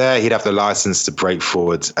from there he'd have the license to break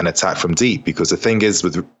forward and attack from deep. Because the thing is,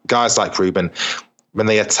 with guys like Ruben, when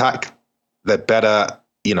they attack, they're better,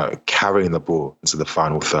 you know, carrying the ball into the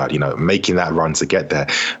final third, you know, making that run to get there.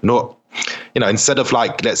 Not, you know, instead of,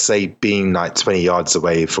 like, let's say being like 20 yards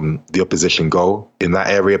away from the opposition goal in that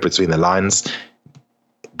area between the lines,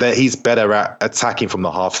 that he's better at attacking from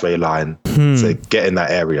the halfway line to get in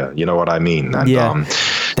that area. You know what I mean? And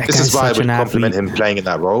this is why I would compliment him playing in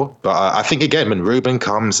that role. But I think, again, when Ruben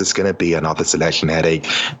comes, it's going to be another selection headache.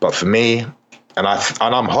 But for me, and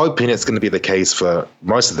I'm hoping it's going to be the case for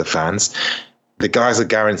most of the fans, the guy's a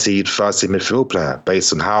guaranteed first-team midfield player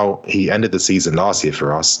based on how he ended the season last year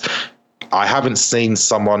for us. I haven't seen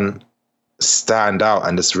someone stand out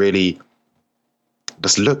and just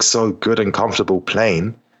look so good and comfortable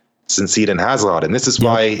playing since Eden Hazard. And this is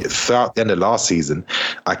why throughout the end of last season,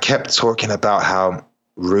 I kept talking about how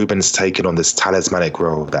Ruben's taken on this talismanic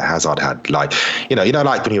role that Hazard had. Like, you know,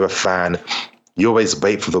 like when you're a fan, you always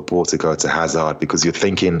wait for the ball to go to Hazard because you're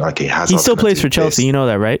thinking, okay, Hazard. He still plays for Chelsea, you know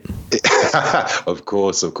that, right? Of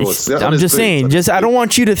course. I'm just saying, I don't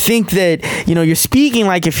want you to think that, you know, you're speaking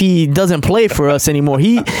like if he doesn't play for us anymore.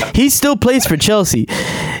 He still plays for Chelsea.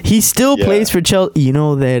 He still plays for Chelsea. You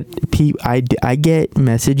know that I get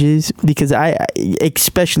messages because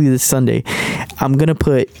especially this Sunday, I'm going to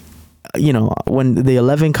put, you know, when the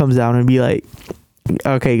 11 comes out and be like,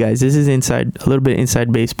 okay, guys, this is a little bit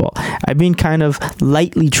inside baseball. I've been kind of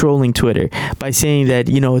lightly trolling Twitter by saying that,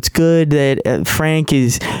 you know, it's good that Frank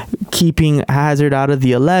is keeping Hazard out of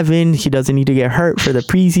the 11. He doesn't need to get hurt for the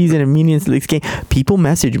preseason and Minions League game. People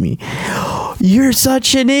message me, "You're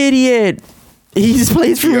such an idiot. He just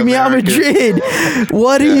plays for Real Madrid.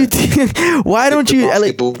 What do you think? Why don't you?"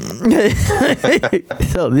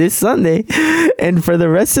 So this Sunday, and for the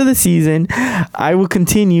rest of the season, I will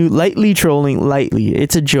continue lightly trolling. Lightly,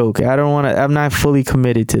 it's a joke. I don't want to. I'm not fully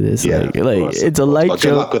committed to this. Like it's a light joke.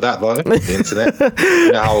 Good luck with that, though. The internet.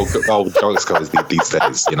 You know how jokes goes these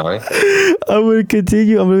days. You know. I'm gonna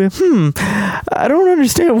continue. I'm gonna. I don't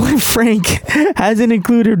understand why Frank hasn't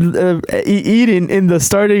included Eden in the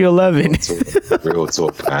starting 11. Real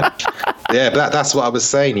talk, man. Yeah, but that's what I was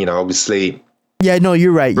saying. You know, obviously. Yeah, no,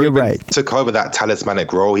 you're right. You're right. Took over that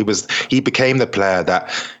talismanic role. He became the player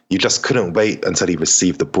that you just couldn't wait until he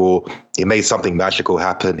received the ball. He made something magical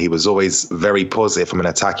happen. He was always very positive from an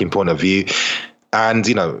attacking point of view. And,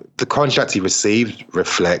 you know, the contract he received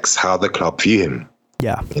reflects how the club view him.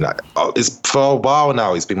 Yeah. You know, for a while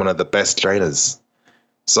now, he's been one of the best trainers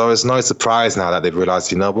So it's no surprise now that they've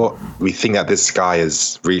realized, you know what, we think that this guy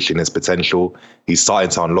is reaching his potential. He's starting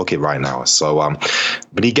to unlock it right now. So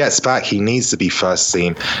when he gets back, he needs to be first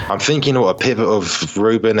team. I'm thinking of a pivot of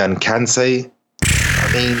Ruben and Kante.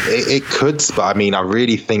 I mean, it could, but I mean, I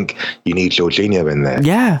really think you need Jorginho in there.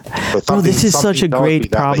 Yeah. Bro, this is such a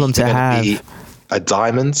great problem to have. A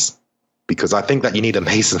diamond, because I think that you need a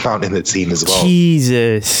Mason Mount in the team as well.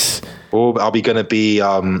 Jesus. Or are we going to be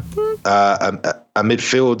a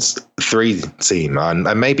midfield 3 team?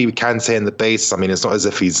 And maybe we can say in the base. I mean, it's not as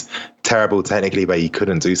if he's terrible technically, but he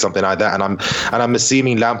couldn't do something like that. And I'm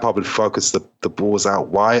assuming Lampard would focus the balls out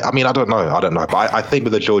wide. I mean, I don't know. But I think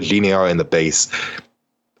with the Jorginho in the base,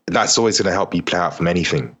 that's always going to help you play out from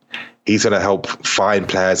anything. He's going to help find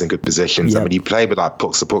players in good positions. Yep. I mean, you play with like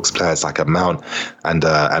box-to-box players like a Mount and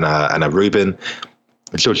a Ruben.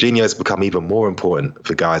 Jorginho has become even more important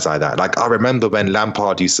for guys like that. Like, I remember when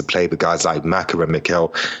Lampard used to play with guys like Maka and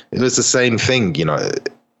Mikel, it was the same thing, you know.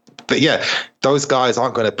 But yeah, those guys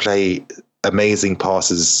aren't going to play amazing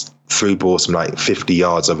passes through balls from like 50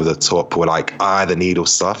 yards over the top or like eye the needle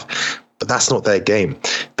stuff. But that's not their game.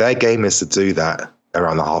 Their game is to do that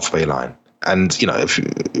around the halfway line. And, you know, if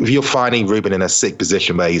you're finding Ruben in a sick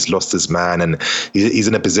position where he's lost his man and he's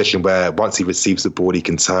in a position where once he receives the ball, he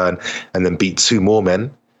can turn and then beat 2 more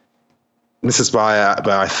men. This is why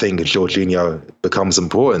I think Jorginho becomes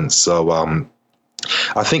important. So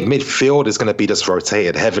I think midfield is going to be just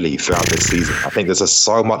rotated heavily throughout this season. I think there's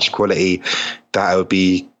so much quality that it would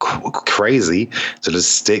be crazy to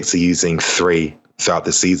just stick to using 3 throughout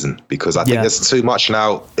the season, because I think there's too much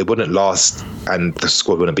now. It wouldn't last, and the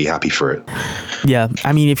squad wouldn't be happy for it. Yeah,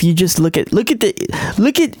 I mean, if you just look at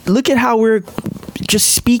how we're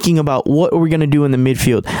just speaking about what we're gonna do in the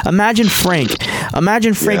midfield. Imagine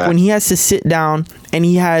Frank when he has to sit down and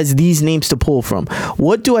he has these names to pull from.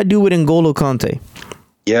 What do I do with N'Golo Kante?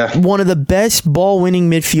 Yeah, one of the best ball-winning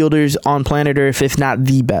midfielders on planet Earth, if not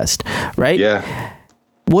the best. Right? Yeah.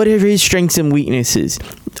 What are his strengths and weaknesses?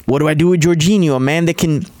 What do I do with Jorginho, a man that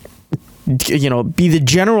can, you know, be the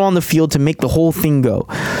general on the field to make the whole thing go?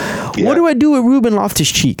 Yeah. What do I do with Ruben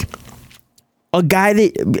Loftus-Cheek? A guy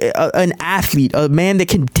that, an athlete, a man that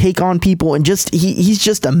can take on people and just, he's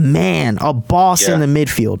just a man, a boss in the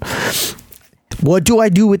midfield. What do I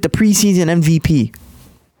do with the preseason MVP?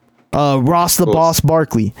 Ross the Boss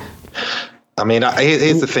Barkley. I mean,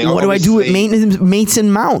 here's the thing. What do I do with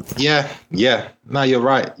Mason Mount? Yeah. No, you're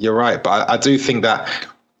right. But I do think that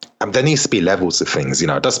there needs to be levels of things. You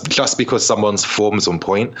know, just because someone's form's on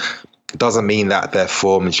point doesn't mean that their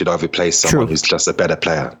form should overplay someone who's just a better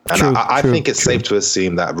player. And I think it's safe to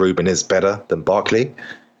assume that Ruben is better than Barkley.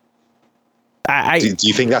 Do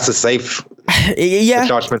you think that's a safe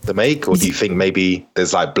judgment to make, or do you think maybe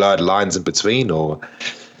there's like blurred lines in between? Or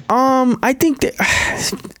I think that.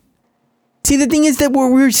 See, the thing is that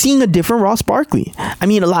we're seeing a different Ross Barkley. I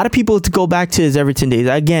mean, a lot of people, to go back to his Everton days.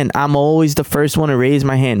 Again, I'm always the first one to raise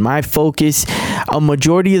my hand. My focus, a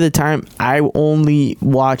majority of the time, I only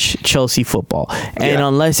watch Chelsea football, and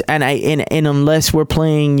unless we're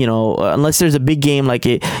playing, you know, unless there's a big game like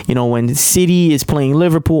it, you know, when City is playing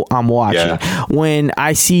Liverpool, I'm watching. Yeah. When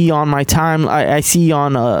I see on my time, I see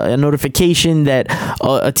on a notification that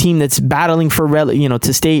a team that's battling for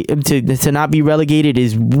to stay to not be relegated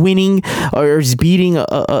is winning or is beating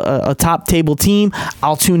a top table team,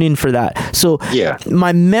 I'll tune in for that. So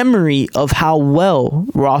my memory of how well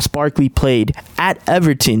Ross Barkley played at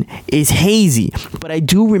Everton is hazy, but I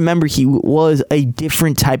do remember he was a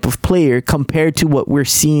different type of player compared to what we're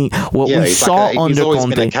seeing, we saw under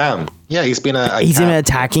Conte. He's been he's an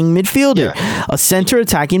attacking midfielder, a center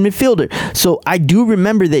attacking midfielder. So I do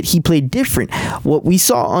remember that he played different. What we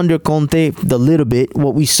saw under Conte,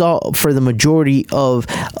 what we saw for the majority of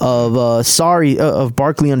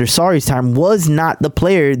Barkley under Sarri's time was not the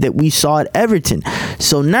player that we saw at Everton.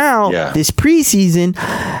 So now this preseason,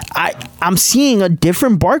 I'm seeing a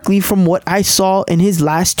different Barkley from what I saw in his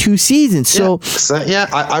last 2 seasons. So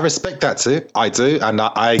I respect that too. I do, and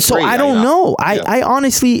I agree. So I don't know. I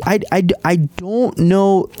honestly, I don't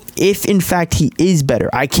know if in fact he is better.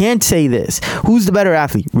 I can't say this. Who's the better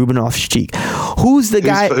athlete? Ruben Loftus-Cheek. Who's the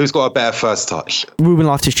guy who's got a better first touch? Ruben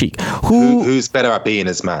Loftus-Cheek. Who's better at being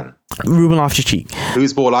his man? Ruben Loftus-Cheek.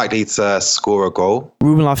 Who's more likely to score a goal?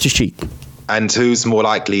 Ruben Loftus-Cheek. And who's more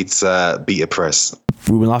likely to beat a press?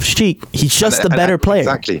 Ruben Loftus-Cheek. He's just the better player.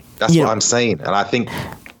 Exactly. That's what I'm saying. And I think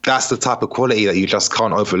that's the type of quality that you just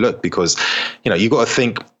can't overlook, because, you know, you got to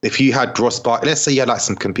think, if you had Ross Barkley, let's say you had like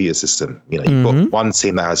some computer system, you know, you've got one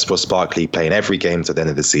team that has Ross Barkley playing every game to the end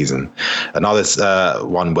of the season, another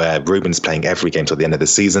one where Ruben's playing every game to the end of the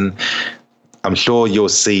season. I'm sure you'll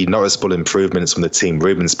see noticeable improvements from the team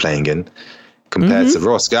Ruben's playing in compared to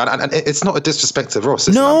Ross. And it's not a disrespect to Ross.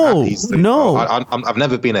 Listen, I've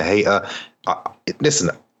never been a hater. Listen,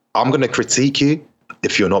 I'm going to critique you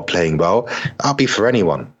if you're not playing well. I'll be for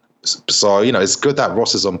anyone. So, it's good that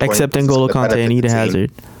Ross is on point. Except N'Golo Kante and Eden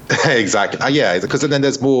Hazard. Exactly. Yeah, because then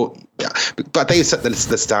there's more. But they set the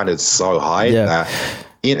standards so high that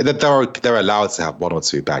they're allowed to have one or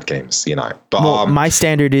two bad games, But my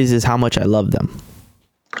standard is how much I love them.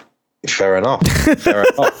 Fair enough.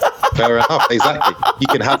 Exactly. You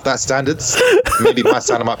can have that standards. Maybe my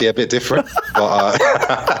standard might be a bit different, but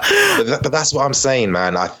that's what I'm saying,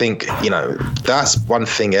 man. I think that's one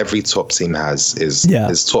thing every top team has is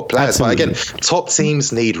top players. Absolutely. But again, top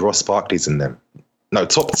teams need Ross Barkley's in them. No,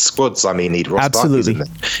 top squads, need Ross Barkley's in them.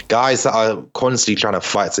 Guys that are constantly trying to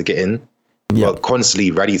fight to get in. Well,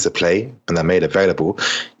 constantly ready to play and they're made available.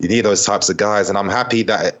 You need those types of guys. And I'm happy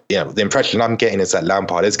that, the impression I'm getting is that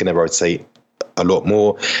Lampard is going to rotate a lot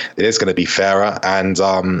more. It is going to be fairer and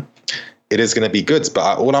it is going to be good.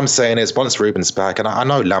 But all I'm saying is once Ruben's back, and I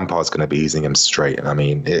know Lampard's going to be using him straight.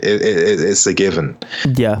 It's a given.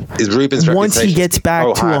 Yeah. Is Ruben's once he gets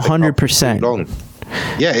back to 100%.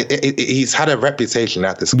 Yeah, he's had a reputation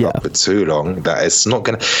at this club for too long that it's not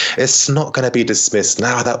gonna be dismissed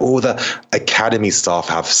now that all the academy staff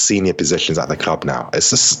have senior positions at the club now.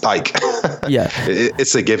 It's just like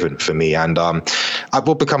it's a given for me, and I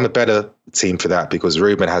will become a better team for that because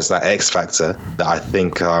Ruben has that X factor that I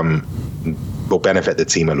think will benefit the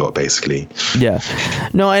team a lot, basically. Yeah,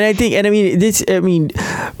 no, and I think,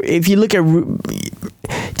 if you look at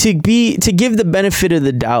to give the benefit of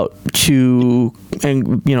the doubt to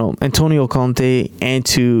Antonio Conte and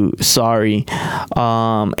to Sarri,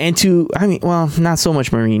 and to not so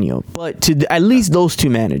much Mourinho, but to at least those two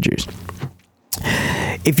managers.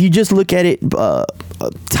 If you just look at it,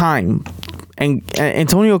 time. And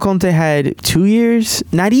Antonio Conte had 2 years,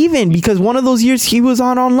 not even, because one of those years he was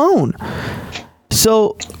on loan.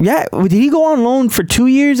 So did he go on loan for 2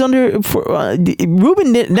 years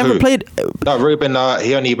Ruben never played? No, Ruben.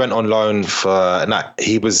 He only went on loan for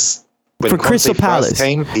he was when for Crystal Palace first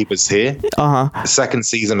came. He was here. The second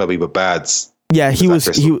season where we were bad. Yeah, he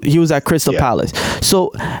was at Crystal Palace.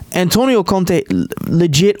 So Antonio Conte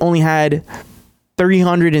legit only had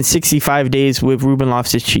 365 days with Ruben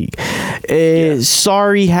Loftus-Cheek.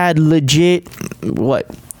 Sarri had legit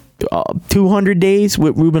 200 days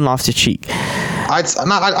with Ruben Loftus-Cheek. I'd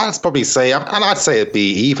probably say, I'd say it'd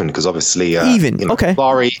be even because obviously okay.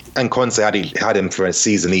 Sarri and Conte had him for a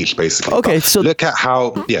season each, basically. Okay, but so look at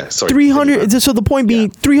how 300. So the point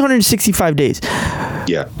being 365 days.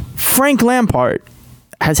 Yeah. Frank Lampard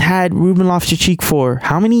has had Ruben Loftus-Cheek for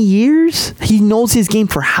how many years? He knows his game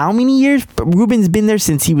for how many years? But Ruben's been there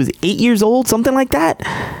since he was 8 years old, something like that.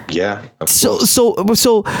 Yeah. So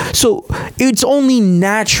it's only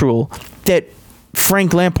natural that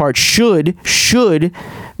Frank Lampard should,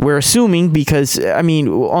 we're assuming, because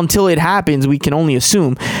until it happens, we can only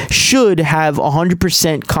assume, should have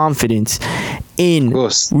 100% confidence in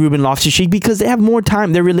Ruben Loftus-Cheek because they have more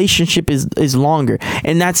time. Their relationship is longer,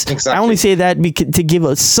 and that's exactly. I only say that to give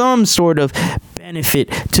us some sort of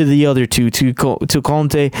benefit to the other two, to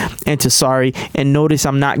Conte and to Sarri. And notice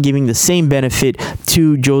I'm not giving the same benefit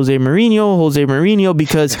to Jose Mourinho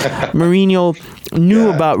because Mourinho knew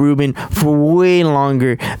about Ruben for way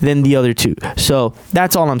longer than the other two. So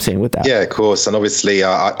that's all I'm saying with that. Yeah, of course. And obviously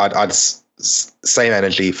I'd same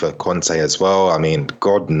energy for Conte as well.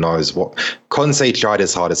 God knows what Conte tried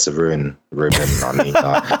his hardest to ruin Ruben.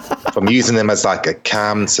 From using him as like a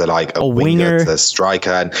cam to like a winger to striker.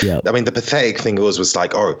 And the pathetic thing was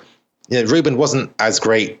Ruben wasn't as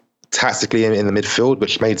great tactically in the midfield,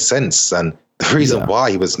 which made sense. And the reason why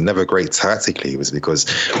he was never great tactically was because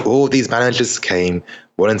all these managers came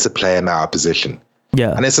wanting to play him out of position.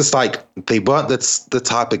 Yeah. And it's just like they weren't the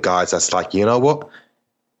type of guys that's like, you know what?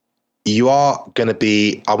 You are going to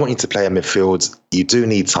be, I want you to play in midfield. You do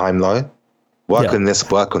need time though. Work on this,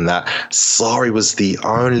 work on that. Sarri was the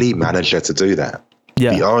only manager to do that.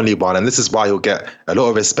 Yeah. The only one. And this is why he'll get a lot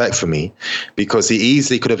of respect from me because he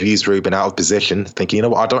easily could have used Ruben out of position thinking, you know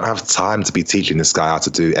what, I don't have time to be teaching this guy how to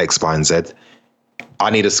do X, Y, and Z. I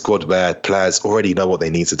need a squad where players already know what they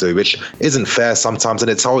need to do, which isn't fair sometimes. And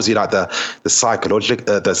it tells you like the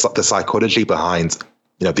psychology behind,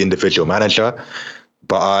 the individual manager.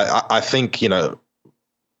 But I think,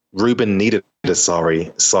 Ruben needed a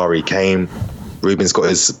Sarri. Sarri came. Ruben's got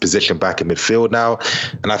his position back in midfield now.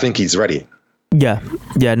 And I think he's ready. Yeah.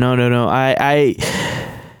 No.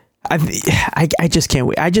 I just can't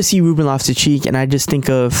wait. I just see Ruben Loftus-Cheek, and I just think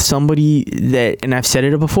of somebody that, and I've said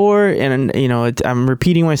it before, and I'm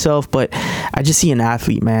repeating myself, but I just see an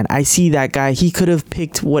athlete, man. I see that guy. He could have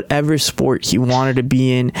picked whatever sport he wanted to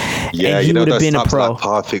be in, and he would have been a pro.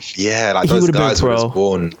 Perfect. Yeah, like those guys were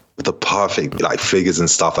born with the perfect like figures and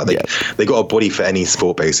stuff. Like they got a body for any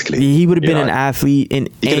sport basically. He would have been an athlete in.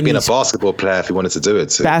 He could have been a basketball player if he wanted to do it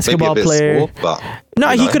too. Basketball player, small, but no,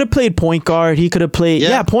 he could have played point guard. He could have played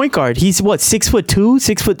point guard. He's what, 6'2",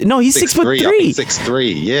 6 foot? No, he's 6'3".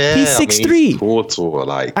 6'3". Yeah, he's 6'3". Tall.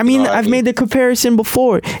 Like I've made the comparison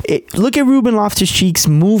before. Look at Ruben Loftus-Cheek's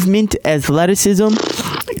movement, athleticism,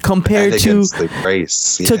 compared to the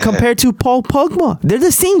race. Yeah. compared to Paul Pogba. They're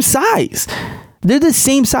the same size.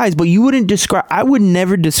 But you wouldn't describe. I would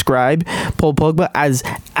never describe Paul Pogba as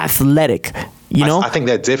athletic. I think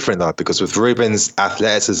they're different though, because with Ruben's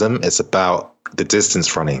athleticism, it's about the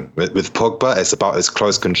distance running. With Pogba, it's about his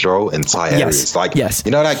close control in tight areas. Like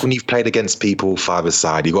like when you've played against people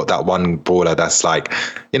 5-a-side, you got that one baller that's like,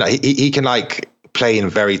 he can like play in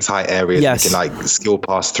very tight areas. He can like skill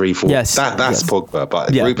past 3-4. That's Pogba, but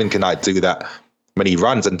Ruben can like do that when he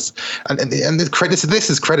runs, and this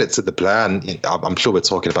is credit to the player, and I'm sure we're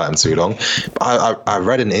talking about him too long. But I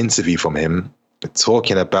read an interview from him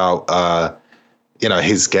talking about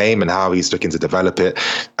his game and how he's looking to develop it,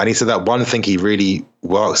 and he said that one thing he really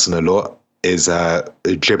works on a lot is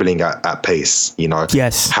dribbling at pace.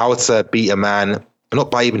 How to beat a man,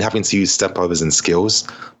 not by even having to use step overs and skills,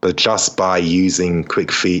 but just by using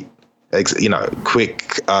quick feet,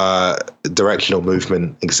 quick directional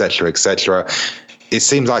movement, etc. It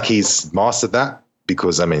seems like he's mastered that,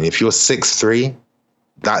 because if you're 6'3",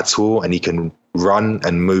 that tall, and you can run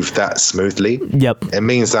and move that smoothly, it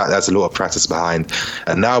means that there's a lot of practice behind.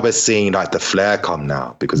 And now we're seeing like the flair come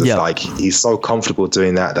now, because it's like he's so comfortable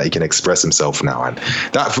doing that he can express himself now. And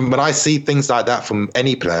that, when I see things like that from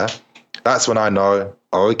any player, that's when I know,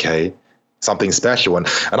 okay, something special. And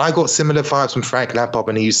I got similar vibes from Frank Lampard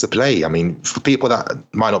when he used to play. For people that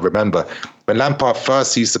might not remember, when Lampard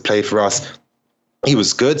first used to play for us, he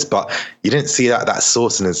was good, but you didn't see that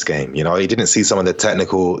source in his game. You didn't see some of the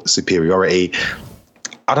technical superiority.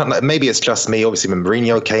 I don't know, maybe it's just me. Obviously, when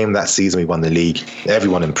Mourinho came that season, we won the league.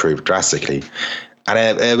 Everyone improved drastically. And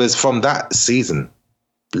it was from that season,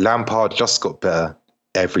 Lampard just got better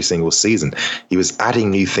every single season. He was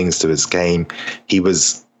adding new things to his game.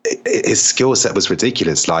 His skill set was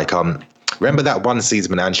ridiculous. Like, remember that one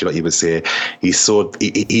season when Ancelotti was here? He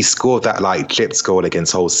scored that like chipped goal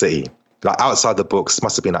against Hull City. Like outside the box,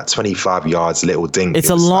 must have been like 25 yards, little dink.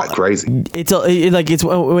 It's a lot, like crazy. It's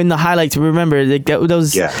in the highlights. Remember, like that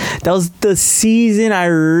was the season I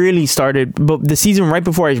really started, but the season right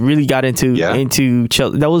before I really got into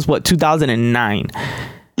Chelsea. That was what, 2009.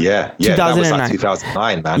 Yeah, 2009. That was like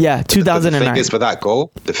 2009, man. Yeah, 2009. The thing is, for that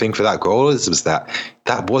goal, was that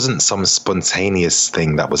wasn't some spontaneous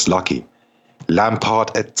thing that was lucky.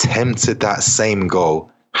 Lampard attempted that same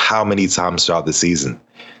goal how many times throughout the season?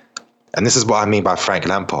 And this is what I mean by Frank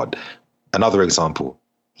Lampard. Another example,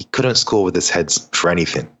 he couldn't score with his head for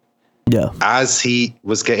anything. Yeah. As he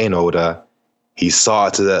was getting older, he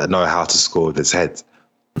started to know how to score with his head.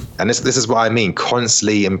 And this is what I mean,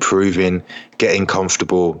 constantly improving, getting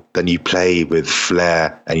comfortable, then you play with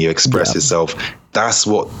flair and you express yourself. That's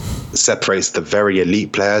what separates the very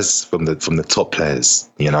elite players from the top players,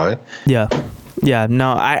 Yeah. Yeah,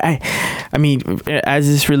 no, I mean, as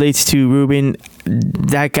this relates to Ruben,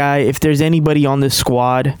 that guy, if there's anybody on the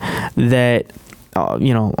squad that,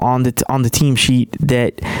 on the team sheet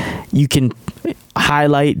that you can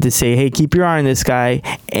highlight to say, hey, keep your eye on this guy,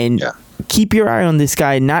 and keep your eye on this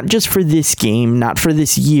guy, not just for this game, not for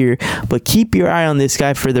this year, but keep your eye on this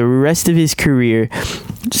guy for the rest of his career.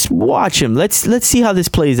 Just watch him. Let's see how this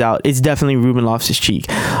plays out. It's definitely Ruben Loftus-Cheek,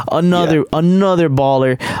 another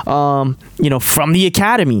baller. From the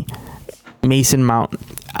academy, Mason Mount.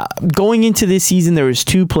 Going into this season, there was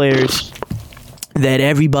two players that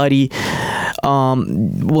everybody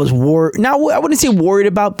was I wouldn't say worried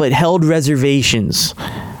about, but held reservations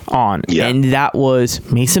on, and that was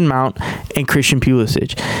Mason Mount and Christian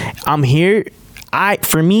Pulisic.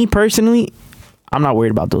 For me personally, I'm not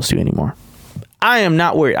worried about those two anymore. I am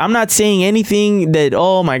not worried. I'm not saying anything that,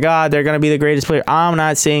 oh my God, they're going to be the greatest player. I'm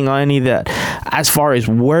not saying any of that. As far as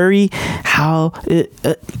worry, I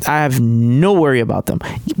have no worry about them.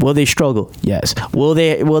 Will they struggle? Yes. Will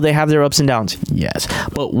they have their ups and downs? Yes.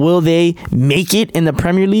 But will they make it in the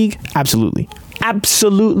Premier League? Absolutely.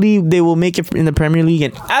 Absolutely, they will make it in the Premier League,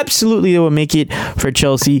 and absolutely they will make it for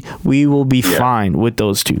Chelsea. We will be fine with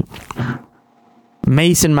those two.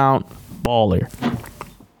 Mason Mount, baller.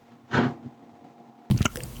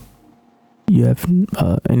 you have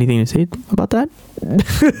anything to say about that?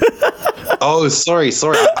 Oh, sorry.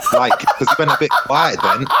 Like, because you went a bit quiet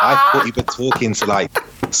then. I thought you were talking to like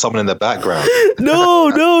someone in the background.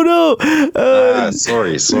 No.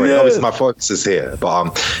 Sorry. Yeah. Obviously, my focus is here,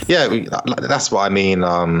 but that's what I mean.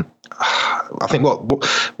 I think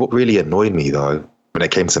what really annoyed me though when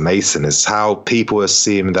it came to Mason is how people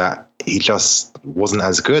assume that he just wasn't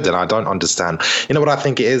as good, and I don't understand. You know what I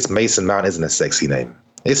think it is? Mason Mount isn't a sexy name.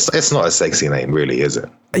 It's not a sexy name, really, is it?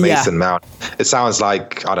 Mason Mount. It sounds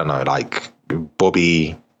like, I don't know, like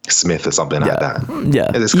Bobby Smith or something like that. Yeah,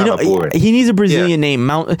 it's kind of boring. He needs a Brazilian name,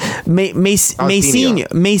 Macinho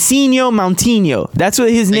Moutinho. That's what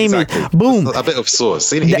his name is. Boom, a bit of sauce.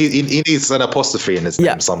 He needs an apostrophe in his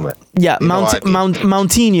name somewhere. Yeah,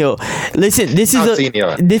 Moutinho. Listen, this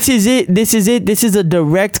is it. This is a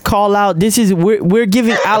direct call out. We're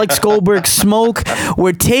giving Alex Goldberg smoke.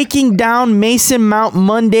 We're taking down Mason Mount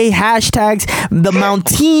Monday hashtags. The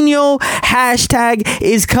Moutinho hashtag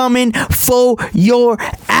is coming for your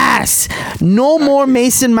ass. No more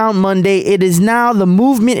Mason Mount Monday. It is now, the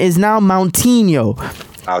movement is now Moutinho.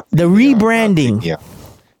 The rebranding. Yeah,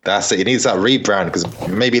 that's it. He needs that rebrand because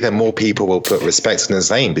maybe then more people will put respect in his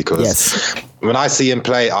name. Because when I see him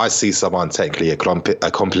play, I see someone technically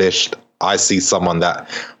accomplished. I see someone that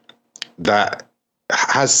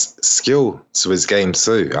has skill to his game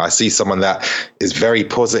too. I see someone that is very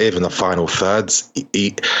positive in the final thirds.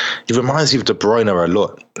 He reminds me of De Bruyne a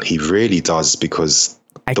lot. He really does, because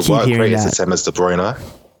the work rate is the same as De Bruyne.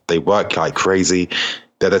 They work like crazy.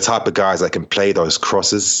 They're the type of guys that can play those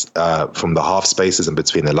crosses from the half spaces and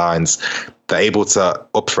between the lines. They're able to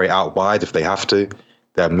operate out wide if they have to.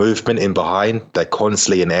 Their movement in behind, they're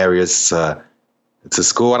constantly in areas to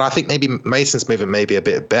score. And I think maybe Mason's movement may be a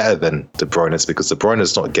bit better than De Bruyne's, because De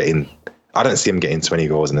Bruyne's not getting, I don't see him getting 20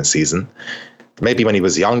 goals in a season. Maybe when he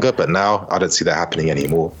was younger, but now I don't see that happening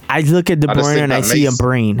anymore. I look at De Bruyne and I see a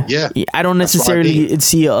brain. Yeah, I don't necessarily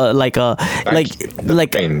see like I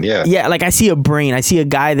see a brain. I see a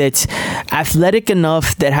guy that's athletic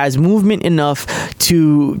enough, that has movement enough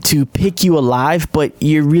to pick you alive, but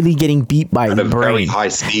you're really getting beat by the brain. Very high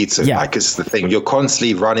speed. So like, it's the thing. You're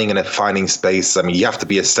constantly running and finding space. I mean, you have to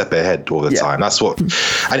be a step ahead all the time. That's what.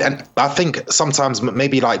 And I think sometimes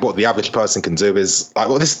maybe like what the average person can do is like,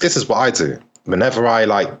 well, this is what I do. Whenever I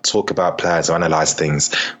like talk about players or analyze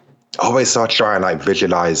things, I always start trying to like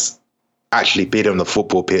visualize actually being on the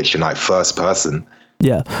football pitch in like first person.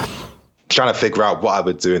 Yeah. Trying to figure out what I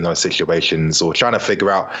would do in those situations, or trying to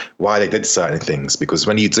figure out why they did certain things. Because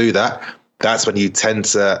when you do that, that's when you tend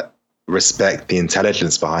to respect the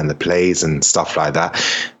intelligence behind the plays and stuff like that.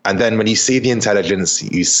 And then when you see the intelligence,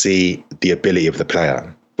 you see the ability of the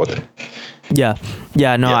player. I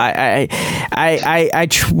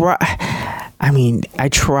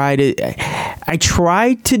try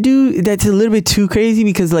to do that's a little bit too crazy,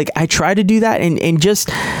 because like I try to do that and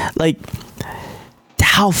just like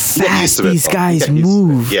how fast these guys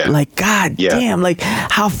move. Like, god damn, like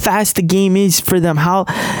how fast the game is for them. How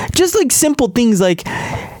just like simple things like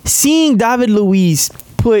seeing David Luiz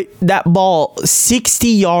put that ball 60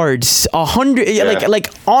 yards, 100,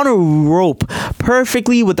 like on a rope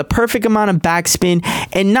perfectly with the perfect amount of backspin,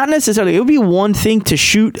 and not necessarily, it would be one thing to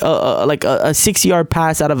shoot a 60-yard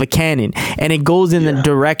pass out of a cannon and it goes in the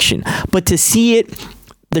direction, but to see it,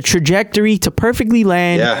 the trajectory to perfectly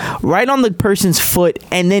land right on the person's foot,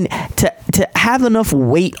 and then to have enough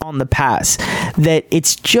weight on the pass that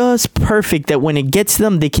it's just perfect, that when it gets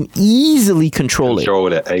them, they can easily control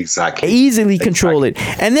it. Exactly. Easily control it.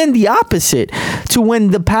 And then the opposite, to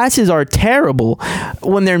when the passes are terrible,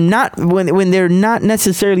 when they're not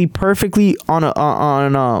necessarily perfectly on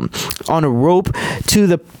a rope to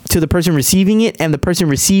the person receiving it, and the person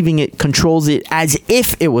receiving it controls it as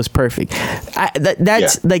if it was perfect.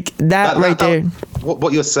 That's right there.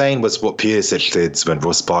 What you're saying was what Pulisic did when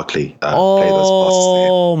Ross Barkley played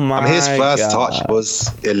those passes. His first touch was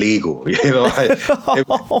illegal. You know,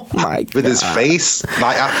 with his face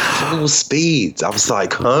like at full speed. I was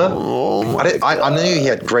like, huh? I knew he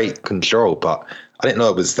had great control, but I didn't know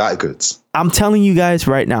it was that good. I'm telling you guys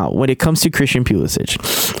right now, when it comes to Christian Pulisic,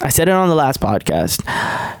 I said it on the last podcast.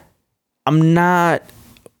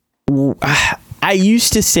 I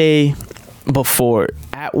used to say before,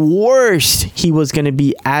 at worst, he was going to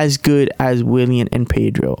be as good as Willian and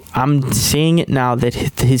Pedro. I'm saying it now that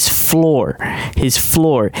his floor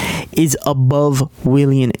is above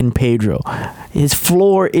Willian and Pedro. His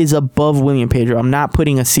floor is above William Pedro. I'm not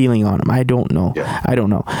putting a ceiling on him. I don't know. Yeah. I don't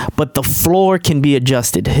know. But the floor can be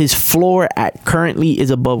adjusted. His floor currently is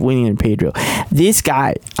above William Pedro. This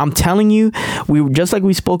guy, I'm telling you, just like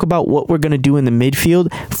we spoke about what we're going to do in the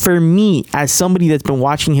midfield, for me, as somebody that's been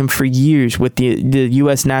watching him for years with the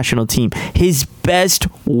U.S. national team, his best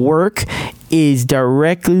work is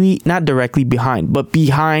not directly behind, but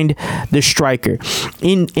behind the striker.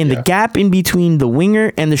 In the gap in between the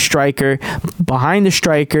winger and the striker, behind the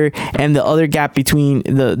striker, and the other gap between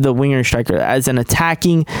the winger and striker as an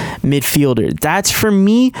attacking midfielder. That's for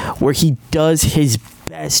me where he does his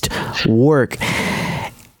best work.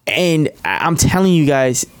 And I'm telling you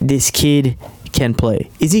guys, this kid can play.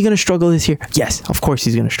 Is he going to struggle this year? Yes, of course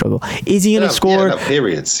he's going to struggle. Is he going to score?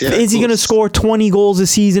 Periods. Yeah, is he going to score 20 goals a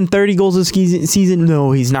season, 30 goals a season?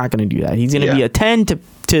 No, he's not going to do that. He's going to be a 10 to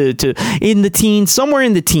in the teens, somewhere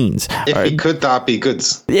in the teens. If he could, that'd be good.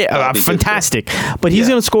 Yeah, fantastic. But he's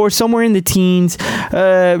going to score somewhere in the teens,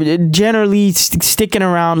 generally sticking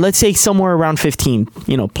around, let's say somewhere around 15,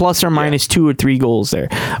 plus or minus 2 or 3 goals there.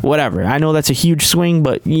 Whatever. I know that's a huge swing,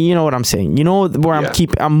 but you know what I'm saying. You know where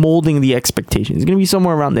I'm molding the expectations. It's going to be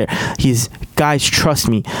somewhere around there. Guys, trust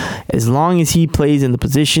me, as long as he plays in the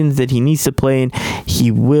positions that he needs to play in, he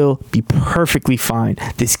will be perfectly fine.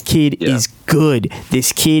 This kid is good.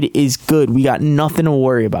 This kid is good. We got nothing to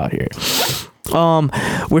worry about here.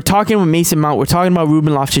 We're talking with Mason Mount. We're talking about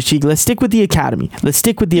Ruben Loftus-Cheek. Let's stick with the academy.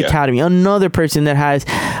 Academy. Another person that has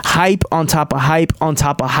hype on top of hype on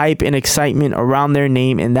top of hype and excitement around their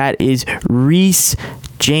name, and that is Reece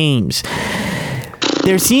James.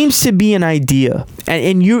 There seems to be an idea,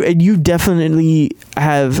 and you definitely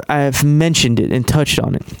have mentioned it and touched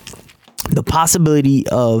on it. The possibility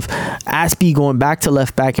of Aspie going back to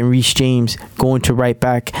left back and Reece James going to right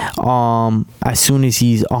back as soon as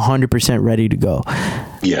he's 100% ready to go.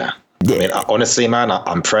 Yeah. I mean, honestly, man,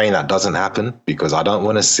 I'm praying that doesn't happen because I don't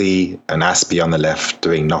want to see an Aspie on the left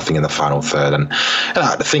doing nothing in the final third. And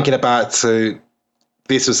thinking about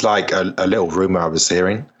this was like a little rumor I was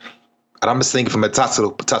hearing. And I'm just thinking from a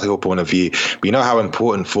tactical point of view, we know how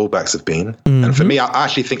important fullbacks have been. Mm-hmm. And for me, I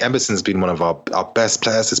actually think Emerson's been one of our best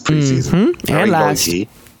players this preseason. Mm-hmm.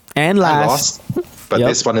 And last. But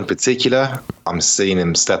this one in particular, I'm seeing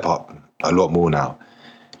him step up a lot more now.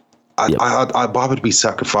 Why would we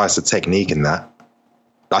sacrifice the technique in that?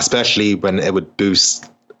 Especially when it would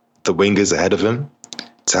boost the wingers ahead of him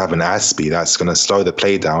to have an Aspie that's going to slow the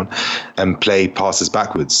play down and play passes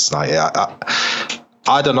backwards.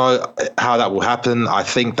 I don't know how that will happen. I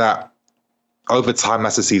think that over time,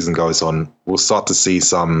 as the season goes on, we'll start to see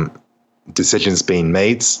some decisions being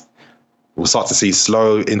made. We'll start to see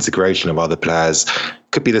slow integration of other players.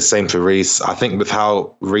 Could be the same for Reece. I think with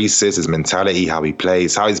how Reece is, his mentality, how he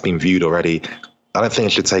plays, how he's been viewed already, I don't think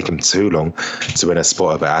it should take him too long to win a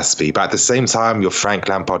spot over Aspie. But at the same time, you're Frank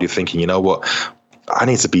Lampard, you're thinking, you know what? I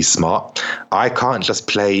need to be smart. I can't just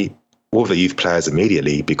play all the youth players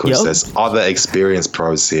immediately because there's other experienced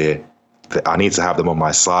pros here that I need to have them on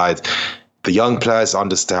my side. The young players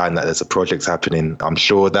understand that there's a project happening. I'm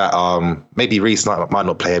sure that maybe Reece might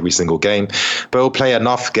not play every single game, but he'll play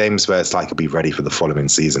enough games where it's like he'll be ready for the following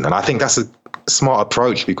season. And I think that's a smart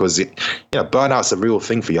approach because burnout's a real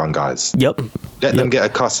thing for young guys. Let them get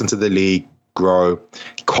accustomed to the league, grow.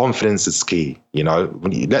 Confidence is key.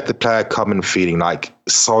 When you let the player come in feeling like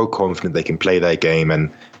so confident they can play their game,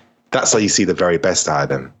 and that's how you see the very best out of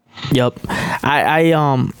them.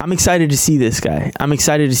 I'm excited to see this guy. I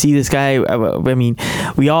mean,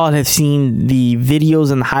 we all have seen the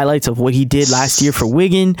videos and the highlights of what he did last year for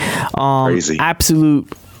Wigan. Crazy.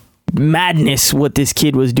 Absolute madness what this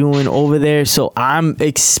kid was doing over there. So I'm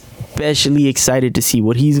especially excited to see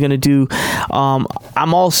what he's going to do.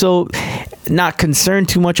 I'm also not concerned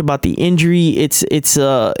too much about the injury. It's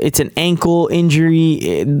an ankle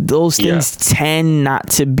injury. Those things tend not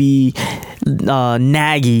to be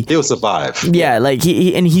naggy. He'll survive. Yeah, like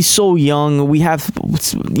he's so young. We have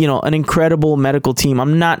an incredible medical team.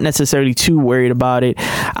 I'm not necessarily too worried about it.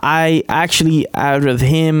 I actually, out of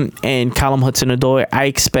him and Callum Hudson-Odoi, I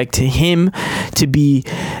expect him to be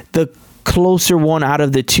the closer one out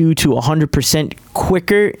of the two to 100%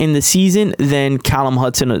 quicker in the season than Callum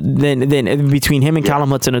Hudson, than between him and Callum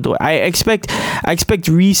Hudson-Odoi. I expect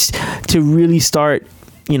Reece to really start,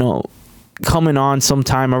 coming on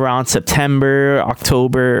sometime around September,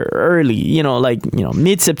 October, early,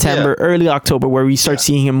 mid-September, early October, where we start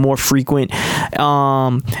seeing him more frequent,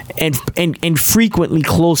 and frequently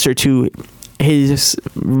closer to his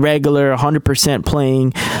regular 100%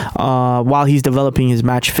 playing while he's developing his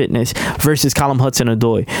match fitness versus Callum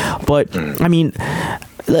Hudson-Odoi. But I mean,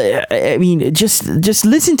 I mean, just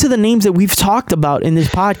listen to the names that we've talked about in this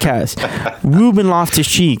podcast. Ruben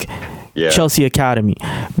Loftus-Cheek, Chelsea Academy.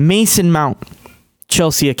 Mason Mount,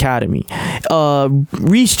 Chelsea Academy.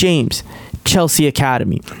 Reece James, Chelsea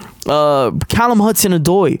Academy. Callum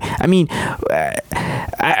Hudson-Odoi. I mean,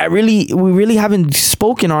 we really haven't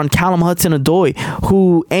spoken on Callum Hudson-Odoi,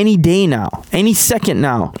 who any day now, any second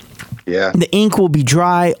now, the ink will be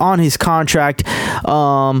dry on his contract.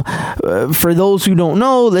 For those who don't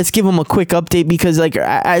know, let's give him a quick update, because like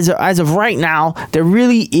as of right now, there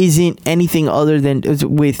really isn't anything other than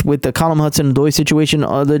with the Callum Hudson-Odoi situation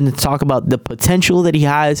other than to talk about the potential that he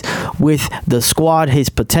has with the squad, his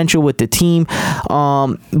potential with the team.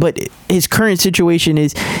 But his current situation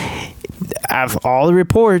is, of all the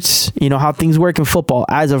reports, you know how things work in football.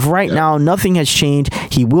 As of right now, nothing has changed.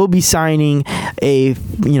 He will be signing a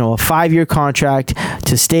 5-year contract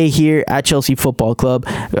to stay here at Chelsea Football Club.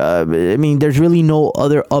 I mean, there's really no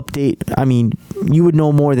other update. I mean, you would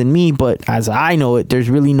know more than me, but as I know it, there's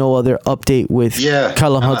really no other update with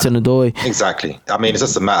Callum Hudson-Odoi. Exactly. I mean, it's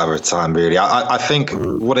just a matter of time, really. I think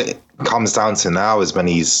what it comes down to now is when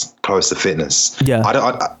he's close to fitness. Yeah.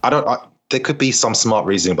 There could be some smart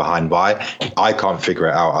reasoning behind why. I can't figure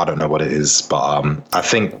it out. I don't know what it is. But I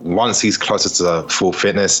think once he's closer to full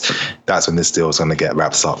fitness, that's when this deal is going to get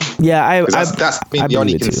wrapped up. Yeah, that's been the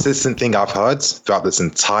only consistent thing I've heard throughout this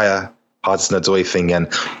entire Hudson-Odoi thing. And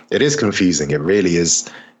it is confusing. It really is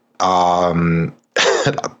proper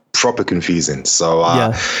confusing. So,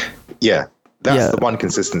 that's the one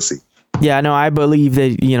consistency. Yeah, no, I believe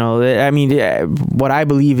that, what I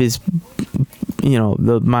believe is,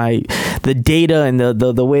 the data and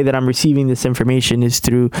the way that I'm receiving this information is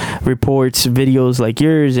through reports, videos like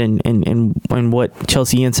yours, and what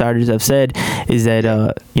Chelsea insiders have said is that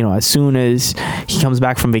as soon as he comes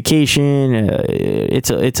back from vacation, it's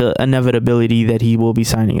a inevitability that he will be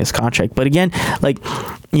signing his contract. But again,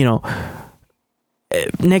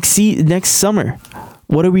 next summer,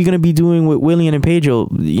 what are we going to be doing with Willian and Pedro?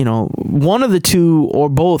 One of the two or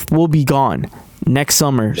both will be gone next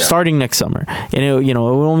summer, starting next summer. And it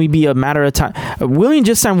will only be a matter of time. Willian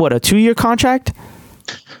just signed a 2-year contract?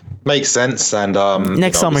 Makes sense. And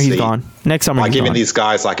next summer he's gone. Next summer, by giving these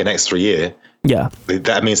guys like an extra year,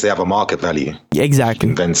 that means they have a market value.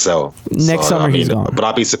 Exactly. Then sell. Next summer he's gone. But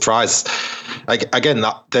I'd be surprised. Again,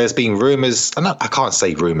 there's been rumors, and I can't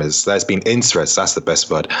say rumors. There's been interest. That's the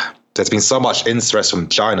best word. There's been so much interest from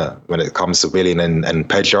China when it comes to Willian and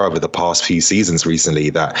Pedro over the past few seasons recently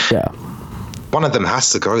that one of them has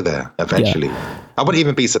to go there eventually. I wouldn't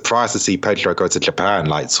even be surprised to see Pedro go to Japan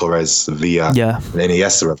like Torres, Villa, and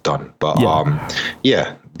Iniesta have done. But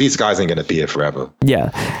these guys ain't going to be here forever.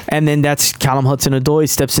 Yeah. And then that's Callum Hudson-Odoi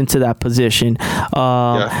steps into that position.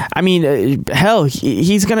 I mean, hell,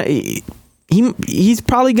 he's probably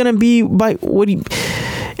going to be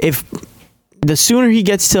if the sooner he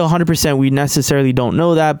gets to 100%, we necessarily don't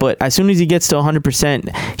know that, but as soon as he gets to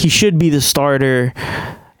 100%, he should be the starter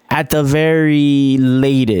at the very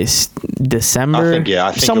latest December. I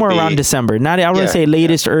think somewhere around December. Not I wouldn't say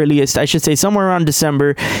latest, earliest. I should say somewhere around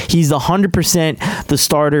December. He's the 100% the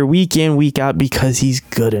starter week in, week out, because he's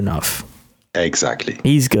good enough. Exactly.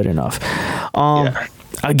 He's good enough.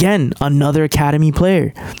 Again, another academy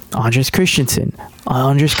player, Andres Christensen.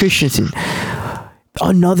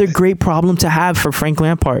 Another great problem to have for Frank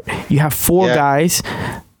Lampard. You have 4 guys.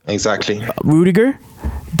 Exactly. Rudiger,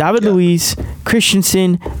 David Luiz,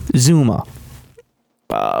 Christensen, Zuma.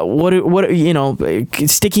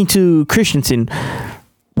 Sticking to Christensen,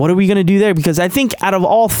 what are we going to do there? Because I think out of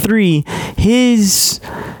all 3, he is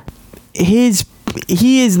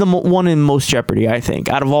the one in most jeopardy, I think,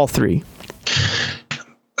 out of all 3.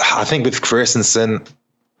 I think with Christensen,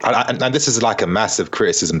 and this is like a massive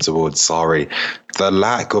criticism towards Sarri, the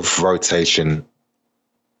lack of rotation,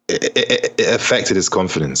 it affected his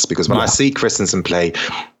confidence, because when I see Christensen play,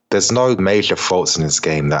 there's no major faults in his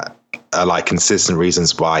game that are like consistent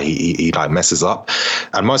reasons why he like messes up.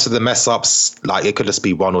 And most of the mess ups, like it could just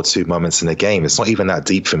be 1 or 2 moments in a game. It's not even that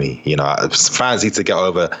deep for me. Fans need to get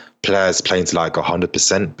over players playing to like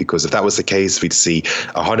 100%, because if that was the case, we'd see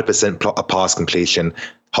 100% pass completion,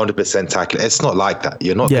 100% tackle. It's not like that.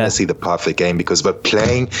 You're not going to see the perfect game, because we're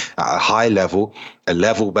playing at a high level, a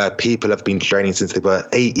level where people have been training since they were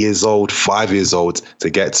 8 years old, 5 years old to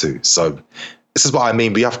get to. So this is what I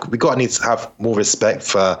mean. We need to have more respect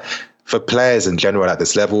for players in general at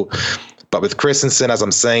this level. But with Christensen, as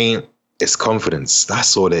I'm saying, it's confidence.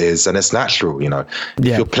 That's all it is. And it's natural, If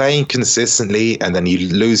you're playing consistently and then you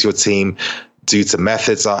lose your team due to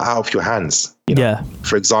methods are out of your hands. You know? Yeah.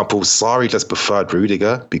 For example, Sarri just preferred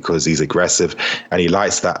Rudiger because he's aggressive and he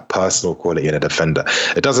likes that personal quality in a defender.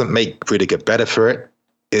 It doesn't make Rudiger better for it.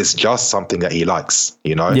 It's just something that he likes,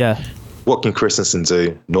 you know? Yeah. What can Christensen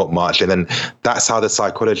do? Not much. And then that's how the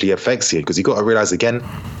psychology affects you, because you got to realize, again,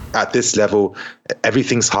 at this level,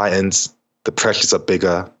 everything's heightened, the pressures are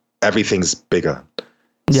bigger, everything's bigger.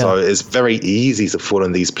 Yeah. So it's very easy to fall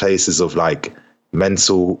in these places of like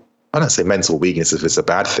mental, I don't say mental weakness if it's a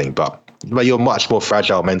bad thing, but you're much more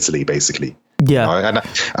fragile mentally, basically. Yeah. You know?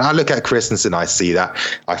 And I look at Christensen, I see that.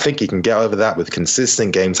 I think he can get over that with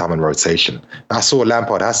consistent game time and rotation. That's all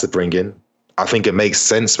Lampard has to bring in. I think it makes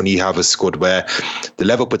sense when you have a squad where the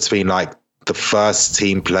level between like the first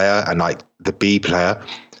team player and like the B player,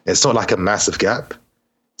 it's not like a massive gap.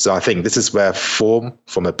 So I think this is where form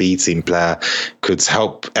from a B team player could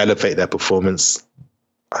help elevate their performance.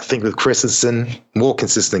 I think with Christensen, more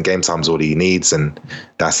consistent game time is all he needs, and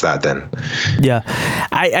that's that then. Yeah.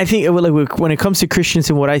 I think like when it comes to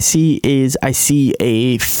Christensen, what I see is I see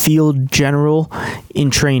a field general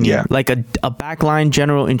in training, like a backline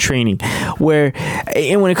general in training, where,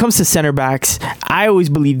 and when it comes to center backs, I always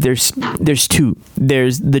believe there's two.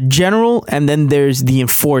 There's the general and then there's the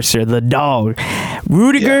enforcer, the dog.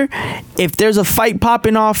 Rudiger, if there's a fight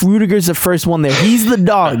popping off, Rudiger's the first one there. He's the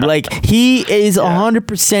dog. Like, he is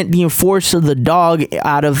 100% the enforcer, the dog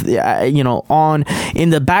out of, on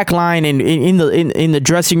in the back line and in the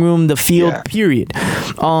dressing room, the field, period.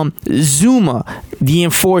 Zuma, the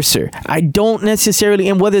enforcer. I don't necessarily,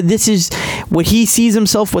 and whether this is what he sees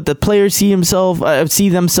himself, what the players see him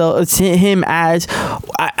as,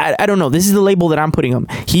 I don't know. This is the label that I'm putting him.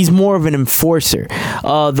 He's more of an enforcer.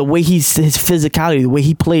 The way his physicality, the way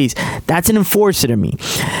he plays, that's an enforcer to me.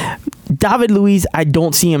 David Luiz, I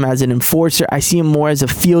don't see him as an enforcer. I see him more as a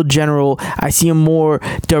field general. I see him more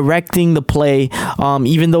directing the play.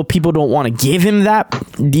 Even though people don't want to give him that,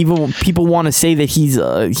 even people want to say that he's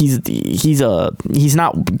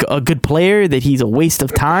not a good player, that he's a waste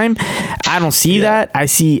of time. I don't see that. I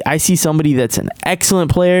see somebody that's an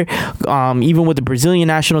excellent player. Even with the Brazilian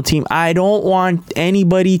national team, I don't want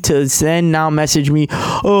anybody to message me,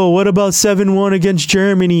 oh, what about 7-1 against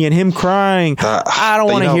Germany and him crying? I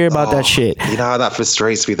don't want to hear about that shit. You know how that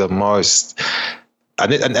frustrates me the most?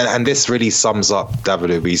 And this really sums up David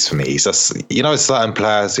Luiz for me. He's just, certain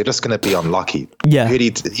players, you're just going to be unlucky. Yeah.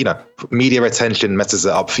 Really, media attention messes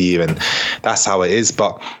it up for you, and that's how it is.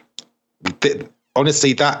 But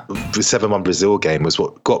honestly, that 7-1 Brazil game was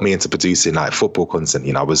what got me into producing like football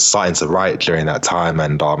content. I was starting to write during that time,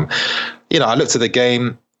 and I looked at the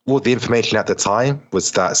game. Well, the information at the time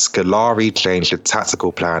was that Scolari changed the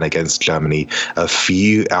tactical plan against Germany a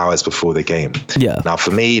few hours before the game. Yeah. Now, for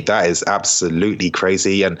me, that is absolutely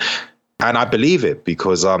crazy, and I believe it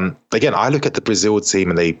because, again, I look at the Brazil team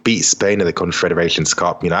and they beat Spain in the Confederations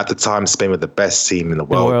Cup. At the time, Spain were the best team in the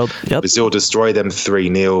world. Yep. Brazil destroyed them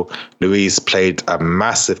 3-0. Luiz played a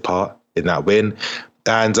massive part in that win.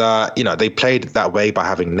 And, they played that way by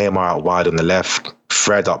having Neymar out wide on the left,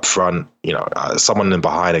 Fred up front, someone in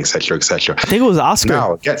behind, etc., etc. I think it was Oscar.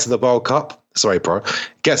 Now, get to the World Cup. Sorry, bro.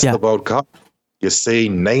 Get to the World Cup. You're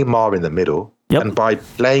seeing Neymar in the middle. Yep. And by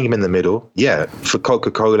playing him in the middle, for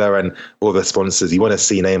Coca-Cola and all the sponsors, you want to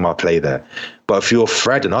see Neymar play there. But if you're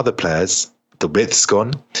Fred and other players, the width's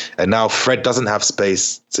gone. And now Fred doesn't have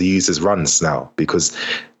space to use his runs now, because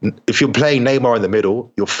if you're playing Neymar in the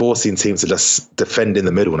middle, you're forcing teams to just defend in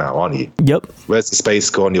the middle now, aren't you? Yep. Where's the space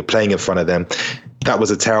gone? You're playing in front of them. That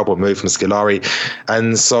was a terrible move from Scolari.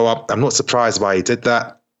 And so I'm not surprised why he did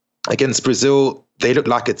that. Against Brazil, they looked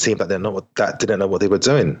like a team that didn't know what they were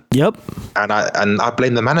doing. Yep. And I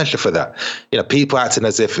blame the manager for that. People acting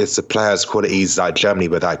as if it's the players' qualities like Germany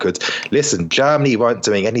were that good. Listen, Germany weren't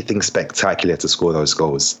doing anything spectacular to score those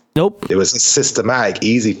goals. Nope. It was systematic,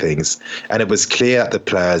 easy things. And it was clear that the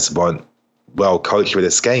players weren't well coached with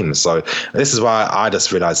this game. So this is why I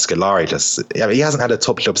just realized Scolari he hasn't had a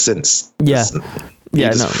top job since. Yeah. He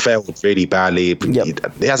failed really badly.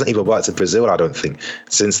 Yep. He hasn't even worked in Brazil, I don't think,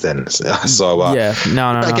 since then. So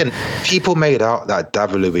again, people made out that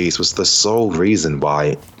David Luiz was the sole reason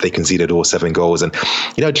why they conceded all 7 goals. And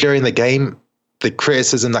during the game, the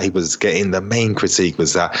criticism that he was getting, the main critique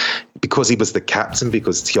was that because he was the captain,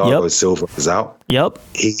 because Thiago Silva was out,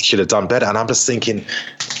 he should have done better. And I'm just thinking,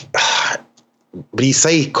 when you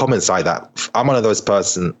say comments like that, I'm one of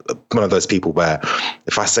those people where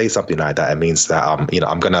if I say something like that, it means that I'm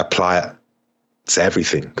going to apply it to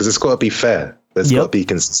everything, because it's got to be fair. There's got to be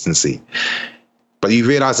consistency. But you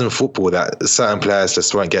realize in football that certain players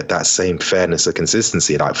just won't get that same fairness or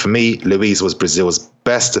consistency. Like for me, Luiz was Brazil's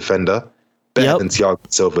best defender better than Thiago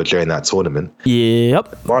Silva during that tournament.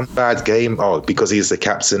 Yep. One bad game, because he's the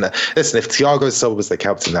captain. Listen, if Thiago Silva was the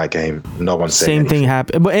captain that game, no one's saying Same thing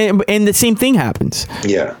happened. And the same thing happens.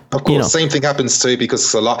 Yeah, of course. Same thing happens too,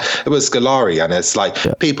 because it was Scolari, and it's like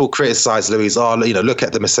people criticize Luis. Look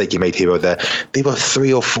at the mistake you made here or there. They were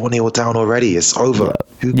 3 or 4-0 down already. It's over.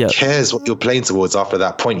 Who cares what you're playing towards after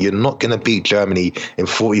that point? You're not going to beat Germany in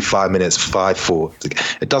 45 minutes,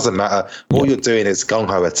 5-4. It doesn't matter. All you're doing is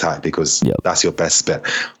gung-ho attack, because that's your best bet.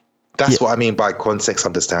 That's what I mean by context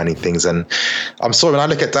understanding things. And I'm sorry, when I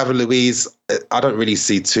look at David Luiz, I don't really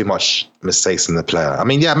see too much mistakes in the player. I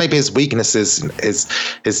mean, maybe his weaknesses is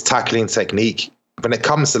his tackling technique when it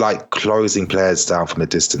comes to like closing players down from a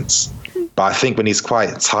distance. But I think when he's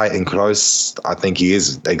quite tight and close, I think he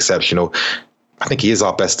is exceptional. I think he is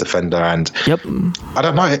our best defender. And I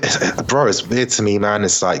don't know, bro, it's weird to me, man.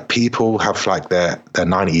 It's like people have like their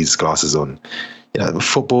 90s glasses on.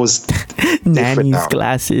 Football's 90s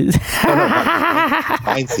glasses. No,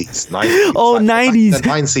 90s. Oh, like 90s. The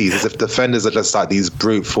 90s, as if defenders are just like these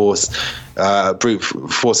brute forces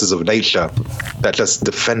of nature that just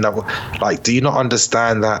defend. Like, do you not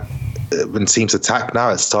understand that when teams attack now,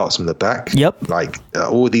 it starts from the back? Yep. Like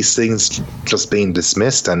all these things just being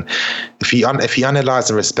dismissed. And if you analyze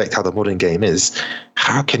and respect how the modern game is,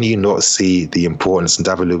 how can you not see the importance in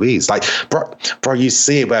David Luiz? Like, bro, you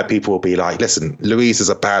see it where people will be like, listen, Luiz is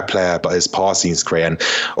a bad player, but his passing is great.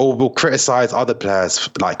 Or we'll criticize other players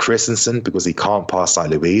like Christensen because he can't pass like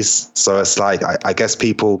Luiz. So it's like, I guess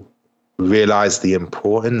people realize the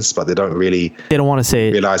importance, but they don't want to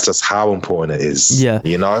say realize just how important it is.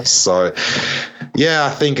 So I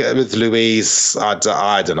think with Luiz, I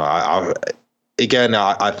don't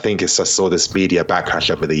know. I think it's just all this media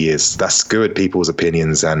backlash over the years. That's good, people's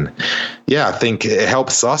opinions. And I think it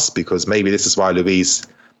helps us, because maybe this is why Luiz,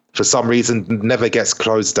 for some reason, never gets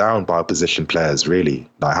closed down by opposition players, really.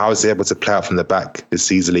 Like, how is he able to play out from the back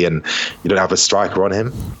this easily and you don't have a striker on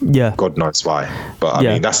him? Yeah. God knows why. But, I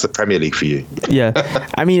mean, that's the Premier League for you. Yeah.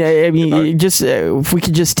 I mean, just if we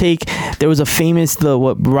could just take, there was a famous,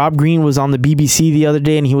 Rob Green was on the BBC the other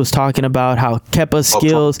day, and he was talking about how Kepa's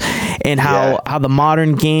skills and how the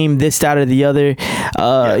modern game, this, that, or the other,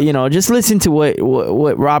 just listen to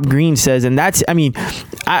what Rob Green says. And that's, I mean,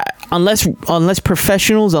 unless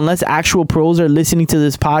professionals, unless actual pros are listening to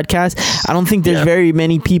this podcast, I don't think there's very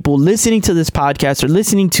many people listening to this podcast or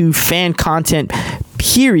listening to fan content,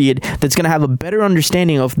 period, that's going to have a better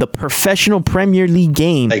understanding of the professional Premier League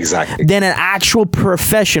game than an actual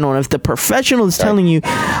professional. And if the professional is telling you,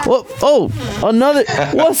 another,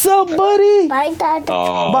 what's up, buddy? Bye, Dad.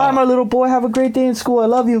 Bye, my little boy. Have a great day in school. I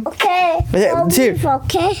love you. Okay.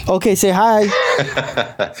 Okay, say hi.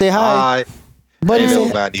 Say hi. Hi. Buddy, hey,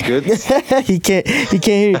 little man, you good? he can't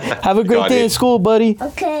hear you. Have a great day in school, buddy.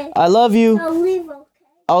 Okay. I love you. I'll leave,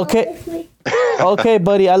 okay. Okay,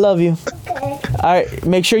 buddy, I love you. Okay. All right,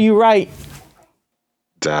 make sure you write.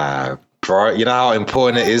 Bro, you know how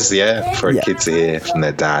important it is, for a kid to hear from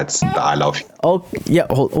their dads that I love you. Oh, yeah.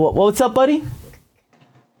 What's up, buddy?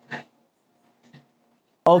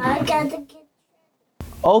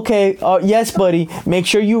 Okay. Yes, buddy. Make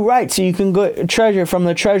sure you write so you can get treasure from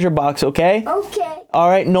the treasure box. Okay. Okay. All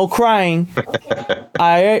right. No crying. Okay.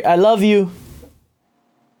 All right. I love you.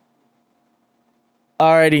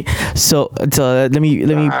 Alrighty. So let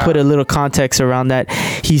me put a little context around that.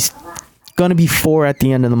 He's gonna be 4 at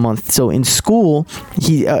the end of the month. So in school,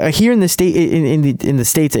 he here in the state, in the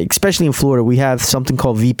States, especially in Florida, we have something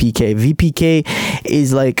called VPK. VPK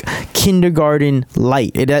is like kindergarten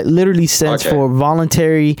light. It literally stands for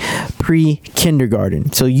voluntary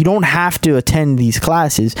pre-kindergarten. So you don't have to attend these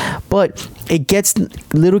classes, but it gets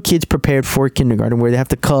little kids prepared for kindergarten, where they have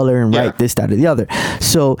to color and write this, that, or the other.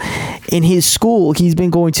 So in his school, he's been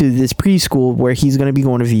going to this preschool where he's going to be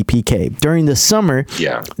going to VPK during the summer.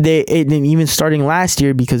 Even starting last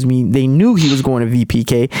year, because they knew he was going to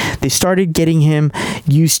VPK, they started getting him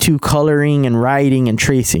used to coloring and writing and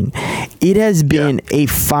tracing. It has been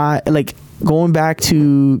going back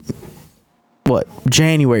to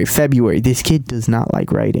January, February. This kid does not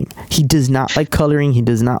like writing. He does not like coloring. He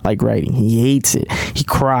does not like writing. He hates it. He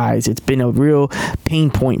cries. It's been a real pain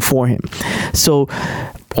point for him. So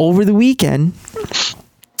over the weekend,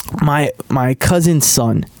 my cousin's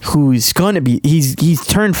son, who's gonna be, he's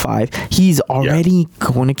turned 5, he's already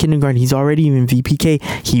going to kindergarten, he's already in VPK,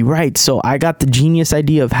 he writes. So I got the genius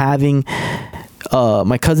idea of having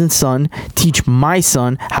my cousin's son teach my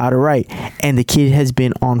son how to write, and the kid has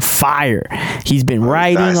been on fire. He's been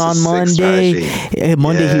writing on Monday.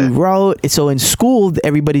 He wrote. So in school,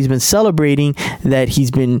 everybody's been celebrating that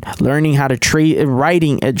he's been learning how to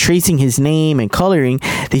tracing his name and coloring.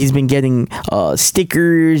 That he's been getting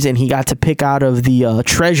stickers, and he got to pick out of the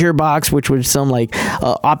treasure box, which was some like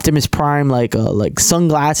Optimus Prime like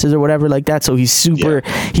sunglasses or whatever like that. So he's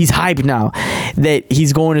he's hyped now that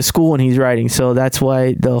he's going to school and he's writing. So that's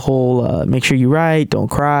why the whole make sure you write, don't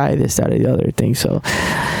cry, this, that, or the other thing. So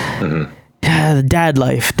yeah, dad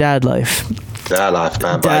life, man.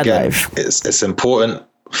 But again, it's important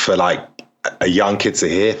for like a young kid to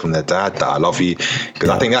hear from their dad that I love you, because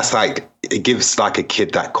I think that's like, it gives like a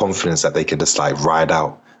kid that confidence that they can just like ride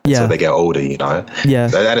out until they get older, you know? Yeah.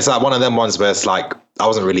 And it's like one of them ones where it's like, I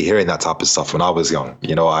wasn't really hearing that type of stuff when I was young.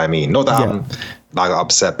 You know what I mean? Not that I'm like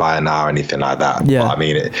upset by it now or anything like that. Yeah. But I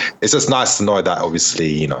mean, it's just nice to know that obviously,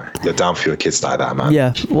 you know, you're down for your kids like that, man.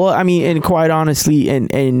 Yeah. Well, I mean, and quite honestly, and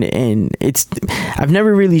it's, I've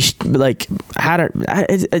never really I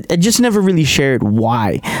just never really shared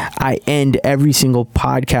why I end every single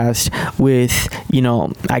podcast with, you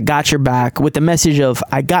know, I got your back, with the message of,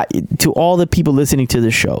 I got, to all the people listening to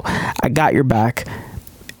the show, I got your back.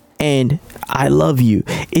 And I love you.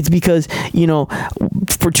 It's because, you know,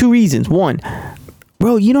 for two reasons. One,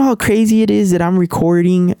 bro, you know how crazy it is that I'm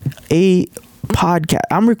recording a podcast.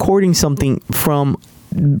 I'm recording something from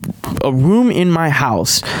a room in my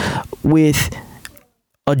house with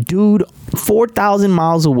a dude 4,000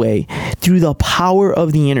 miles away through the power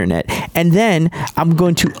of the internet, and then I'm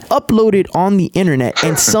going to upload it on the internet,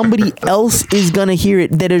 and somebody else is gonna hear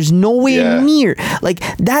it that is nowhere near. Like,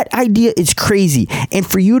 that idea is crazy. And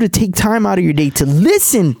for you to take time out of your day to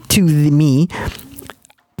listen to me,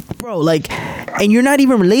 bro, like, and you're not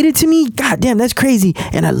even related to me, god damn, that's crazy.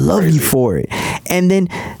 And I love you for it. And then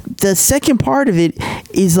the second part of it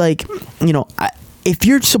is like, you know, if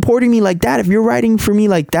you're supporting me like that, if you're writing for me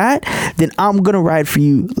like that, then I'm gonna ride for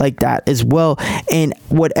you like that as well. And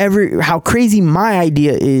whatever, how crazy my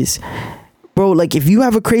idea is, bro, like, if you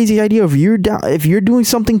have a crazy idea, if you're doing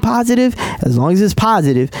something positive, as long as it's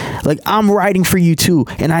positive, like, I'm writing for you too,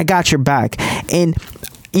 and I got your back. And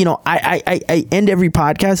you know, I end every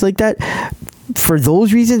podcast like that for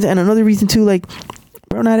those reasons, and another reason too, like,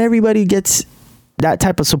 bro, not everybody gets that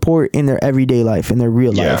type of support in their everyday life, in their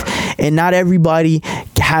real life. And not everybody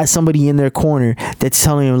has somebody in their corner that's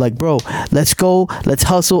telling them like, bro, let's go, let's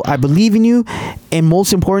hustle, I believe in you, and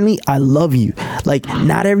most importantly, I love you. Like,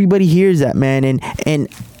 not everybody hears that, man. And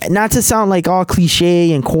not to sound like all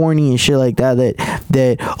cliche and corny and shit like that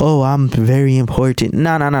oh, I'm very important.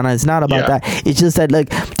 No, it's not about that. It's just that, like,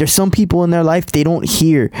 there's some people in their life, they don't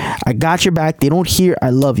hear I got your back, they don't hear I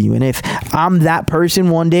love you. And if I'm that person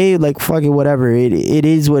one day, like, fuck it, whatever, it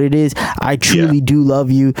is what it is. I truly do love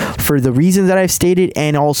you for the reasons that I've stated,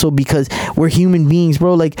 and also because we're human beings,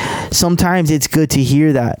 bro. Like, sometimes it's good to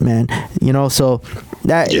hear that, man, you know. So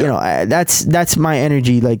that, you know, that's my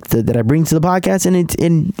energy, like, that I bring to the podcast, and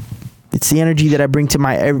it's the energy that I bring to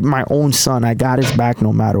my own son. I got his back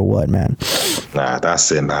no matter what, man. Nah,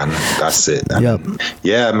 that's it, man. That's it.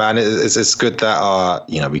 Yeah, man. It's good that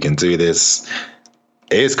you know, we can do this.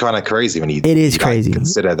 It is kind of crazy when you crazy.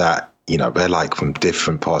 Consider that, you know, we're like from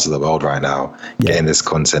different parts of the world right now, getting this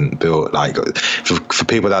content built. Like, for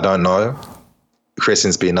people that don't know,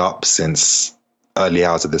 Christian's been up since early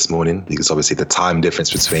hours of this morning, because obviously the time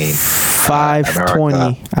difference between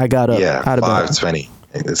 5:20. I got up. Yeah, 5:20.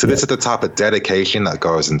 So this is the type of dedication that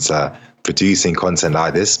goes into producing content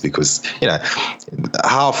like this, because, you know,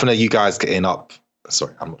 how often are you guys getting up?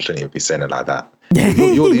 Sorry, I'm not shouldn't even be saying it like that.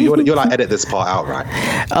 You're like, edit this part out, right?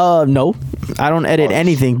 No, I don't edit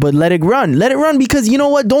anything, but let it run, because you know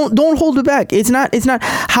what? Don't hold it back. It's not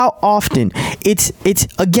how often. It's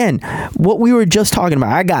again, what we were just talking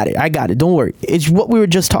about. I got it. Don't worry. It's what we were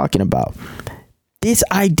just talking about. This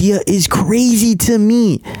idea is crazy to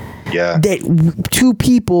me. Yeah. That two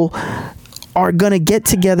people are gonna get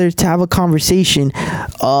together to have a conversation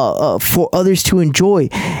for others to enjoy.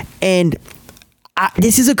 And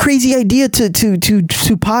this is a crazy idea to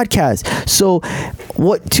podcast. So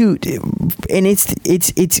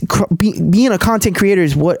being a content creator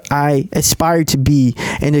is what I aspire to be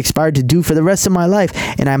and aspire to do for the rest of my life,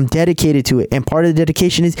 and I'm dedicated to it. And part of the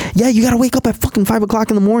dedication is, you gotta wake up at fucking 5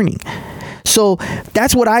 o'clock in the morning. So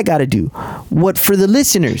that's what I got to do. What for the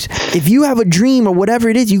listeners, if you have a dream or whatever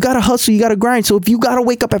it is, you got to hustle, you got to grind. So if you got to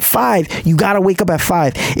wake up at 5, you got to wake up at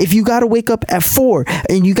 5. If you got to wake up at 4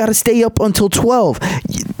 and you got to stay up until 12,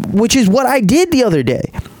 which is what I did the other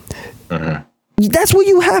day. That's what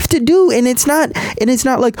you have to do, and it's not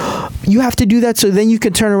like you have to do that so then you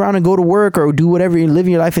can turn around and go to work or do whatever you live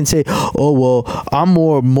in your life and say, oh well, I'm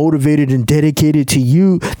more motivated and dedicated to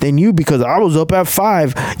you than you because I was up at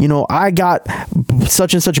 5. You know, I got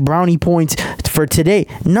such and such brownie points for today.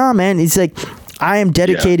 Nah, man, it's like I am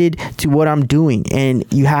dedicated to what I'm doing, and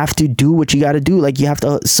you have to do what you got to do. Like, you have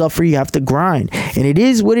to suffer, you have to grind, and it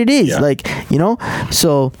is what it is. Like, you know,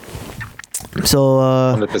 so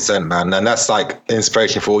 100%, man. And that's like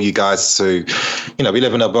inspiration for all you guys to, you know, we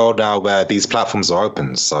live in a world now where these platforms are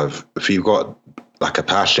open. So if you've got like a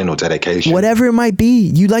passion or dedication, whatever it might be,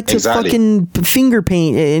 you like to fucking finger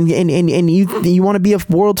paint and you want to be a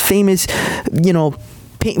world famous, you know,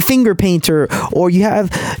 finger painter, or you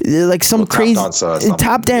have like some crazy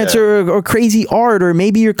tap dancer or crazy art, or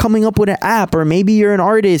maybe you're coming up with an app, or maybe you're an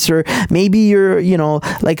artist, or maybe you're, you know,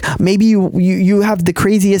 like maybe you have the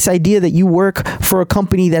craziest idea that you work for a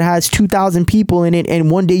company that has 2,000 people in it,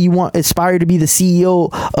 and one day you aspire to be the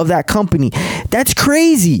CEO of that company. That's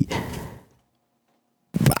crazy.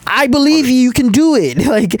 I believe you can do it.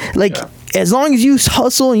 Like as long as you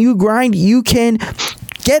hustle and you grind, you can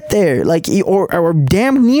get there, like, or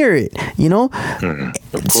damn near it, you know.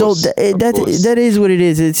 So that is what it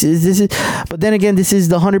is. This is, but then again, this is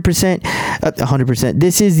the 100%.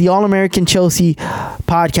 This is the All American Chelsea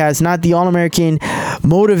podcast, not the All American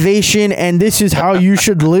Motivation, and this is how you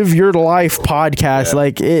should live your life podcast.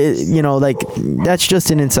 Like, you know, like, that's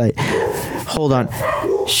just an insight. Hold on.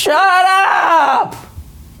 Shut up.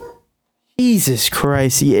 Jesus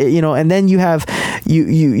Christ, you know, and then you have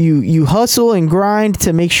you hustle and grind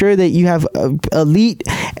to make sure that you have elite,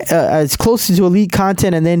 as close to elite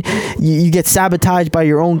content, and then you get sabotaged by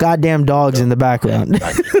your own goddamn dogs in the background.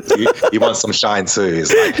 You want some shine too.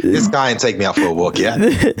 It's like, this guy ain't take me out for a walk,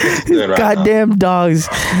 right goddamn now. Dogs.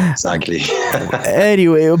 Exactly.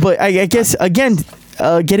 Anyway, but I guess again,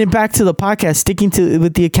 getting back to the podcast, sticking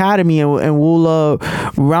with the academy, and we'll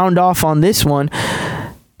round off on this one.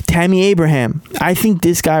 Tammy Abraham. I think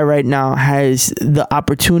this guy right now has the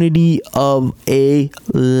opportunity of a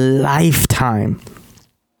lifetime.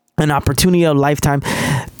 An opportunity of a lifetime.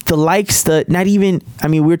 The likes that not even, I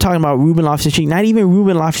mean, we're talking about Ruben Loftus-Cheek. Not even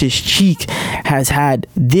Ruben Loftus-Cheek has had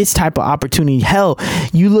this type of opportunity. Hell,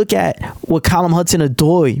 you look at what Callum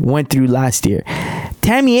Hudson-Odoi went through last year.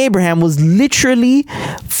 Tammy Abraham was literally,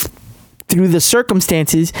 through the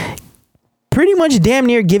circumstances, pretty much damn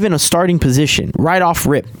near given a starting position right off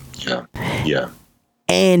rip. Yeah.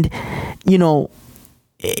 And, you know,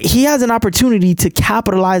 he has an opportunity to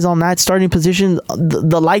capitalize on that starting position,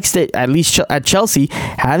 the likes that, at least at Chelsea,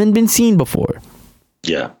 haven't been seen before.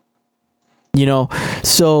 Yeah. You know,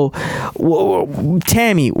 so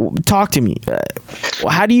Tammy, talk to me.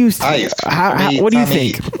 How do you? What do you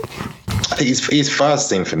think? He's first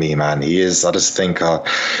thing for me, man. He is. I just think, you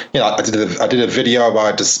know, I did a video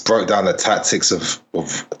where I just broke down the tactics of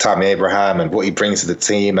Tammy Abraham and what he brings to the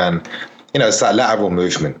team, and you know, it's that lateral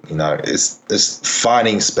movement. You know, it's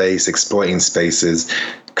finding space, exploiting spaces,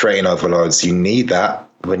 creating overloads. You need that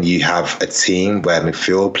when you have a team where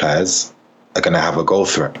midfield players are going to have a goal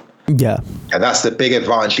threat. Yeah, and that's the big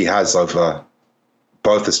advantage he has over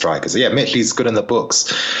both the strikers. Yeah, Mitchley's good in the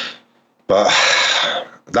books, but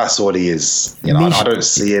that's all he is. You know, I don't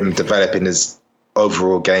see him developing his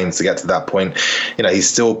overall game to get to that point. You know, he's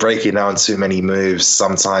still breaking down too many moves.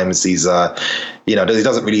 Sometimes he's, you know, he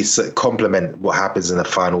doesn't really complement what happens in the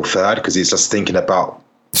final third because he's just thinking about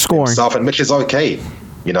scoring himself, and which is okay.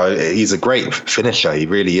 You know, he's a great finisher. He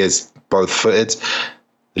really is, both-footed.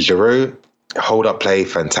 Giroud, hold-up play,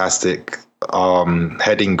 fantastic.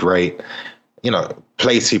 Heading, great. You know,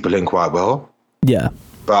 plays people in quite well. Yeah.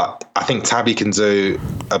 But I think Tabby can do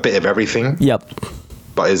a bit of everything. Yep.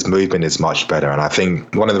 But his movement is much better. And I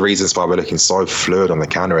think one of the reasons why we're looking so fluid on the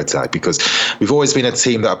counter-attack, because we've always been a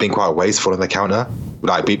team that have been quite wasteful on the counter.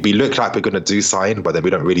 Like, we look like we're going to do something, but then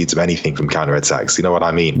we don't really do anything from counter-attacks. You know what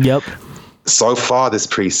I mean? Yep. So far this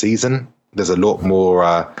pre-season, there's a lot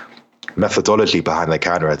more methodology behind the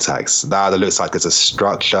counter-attacks. Now it looks like there's a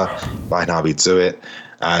structure behind how we do it.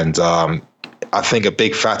 And I think a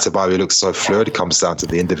big factor why we look so fluid comes down to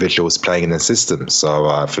the individuals playing in the system.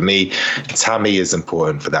 So for me, Tammy is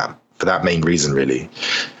important for that main reason, really.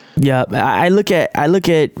 Yeah, I look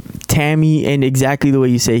at Tammy and exactly the way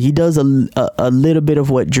you say. He does a little bit of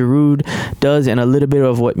what Giroud does and a little bit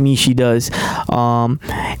of what Mishi does,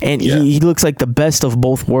 and he looks like the best of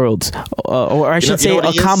both worlds, or I should say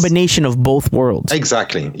a combination of both worlds.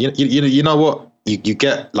 Exactly. You know what? You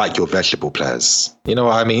get like your vegetable players. You know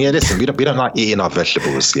what I mean? Yeah, listen, we don't like eating our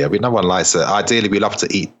vegetables. Yeah, no one likes it. Ideally, we love to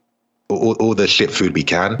eat all the shit food we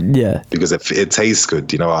can. Yeah. Because it tastes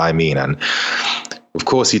good, you know what I mean? And of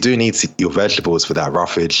course, you do need your vegetables for that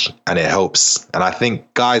roughage, and it helps. And I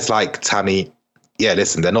think guys like Tammy, yeah,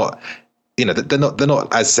 listen, they're not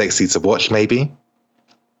as sexy to watch, maybe,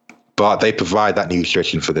 but they provide that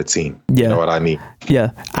nutrition for the team. Yeah. You know what I mean?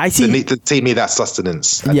 Yeah. I see. The team need that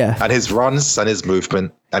sustenance. And, Yeah. And his runs and his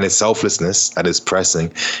movement and his selflessness and his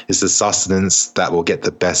pressing is the sustenance that will get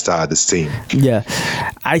the best out of this team. Yeah.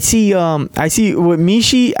 I see with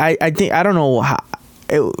Mishi, I think, I don't know how,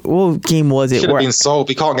 what game was it? Should have been sold.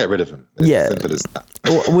 We can't get rid of him. It's Yeah. simple as that.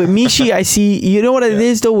 With Mishi, I see, you know what it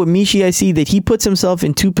is though? With Mishi, I see that he puts himself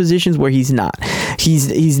in two positions where he's not.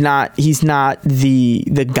 He's not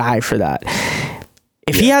the guy for that.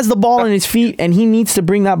 If he has the ball in his feet and he needs to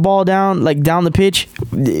bring that ball down, like down the pitch,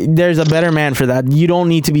 there's a better man for that. You don't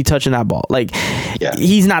need to be touching that ball. Like,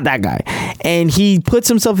 he's not that guy. And he puts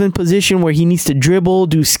himself in position where he needs to dribble,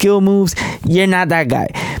 do skill moves. You're not that guy.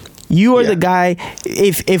 You are the guy.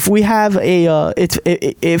 If we have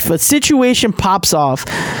if a situation pops off,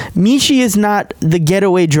 Mishi is not the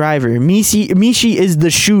getaway driver. Mishi is the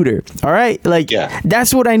shooter. All right,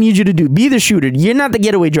 that's what I need you to do. Be the shooter. You're not the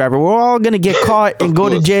getaway driver. We're all gonna get caught and go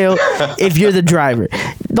to jail if you're the driver.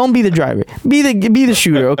 Don't be the driver. Be the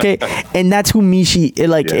shooter. Okay, and that's who Mishi.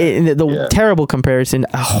 Terrible comparison,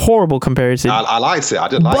 a horrible comparison. I liked it. I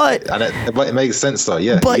didn't like it, and it makes sense though.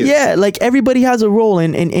 Yeah, but like everybody has a role,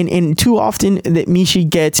 and too often that Mishi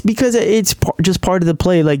gets, because it's just part of the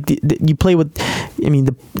play. Like you play with, I mean,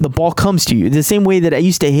 the ball comes to you the same way that I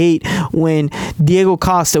used to hate when Diego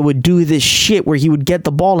Costa would do this shit where he would get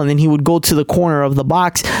the ball and then he would go to the corner of the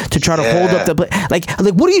box to try to hold up the play. Like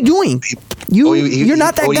what are you doing? You're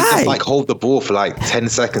not that guy. Just like hold the ball for like 10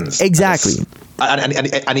 seconds. Exactly.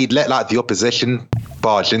 And he'd let like the opposition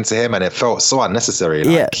barge into him, and it felt so unnecessary.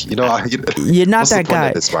 Like, you know, you're not that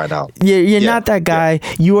guy. This right now. You're not that guy.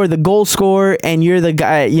 You are the goal scorer, and you're the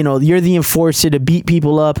guy. You know, you're the enforcer to beat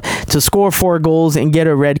people up, to score 4 goals and get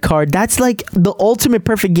a red card. That's like the ultimate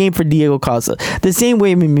perfect game for Diego Costa. The same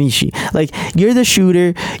way with Mishi. Like, you're the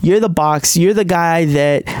shooter, you're the box, you're the guy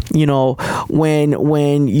that, you know,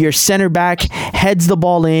 when your center back heads the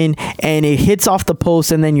ball in and it hits off the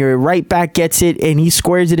post, and then your right back gets it and he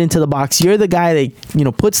squares it into the box. You're the guy that, you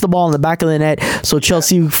know, puts the ball in the back of the net so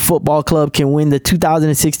Chelsea Football Club can win the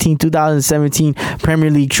 2016-2017 Premier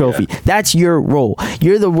League trophy. That's your role.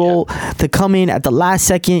 You're the role to come in at the last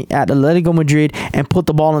second at Atletico Madrid and put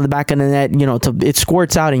the ball in the back of the net, you know, it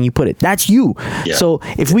squirts out and you put it. That's you. Yeah. So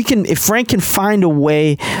if Frank can find a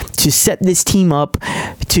way to set this team up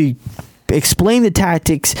to explain the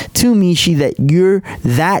tactics to Mishi that you're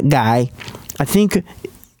that guy, I think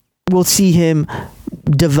we'll see him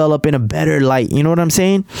develop in a better light. You know what I'm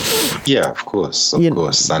saying? Yeah, of course. And yeah,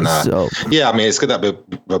 I mean, it's good that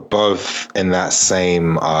we're both in that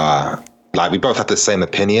same we both have the same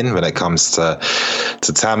opinion when it comes to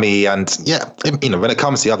Tammy. And yeah, you know, when it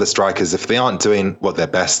comes to the other strikers, if they aren't doing what they're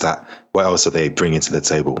best at, what else are they bringing to the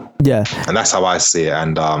table? Yeah. And that's how I see it.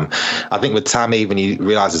 And I think with Tammy, when you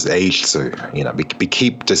realize his age too, you know, we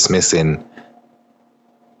keep dismissing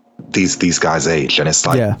these guys' age, and it's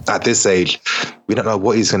like at this age we don't know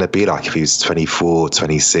what he's going to be like if he's 24,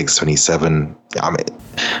 26, 27. I mean,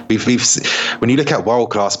 we've when you look at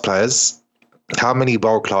world-class players, how many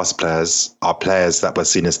world-class players are players that were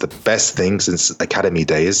seen as the best things since academy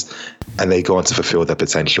days, and they go on to fulfill their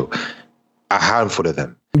potential? A handful of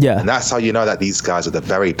them. Yeah. And that's how you know that these guys are the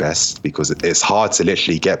very best, because it's hard to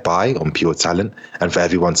literally get by on pure talent, and for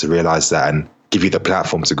everyone to realize that and give you the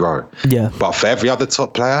platform to grow. Yeah. But for every other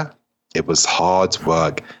top player, it was hard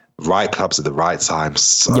work, right clubs at the right time,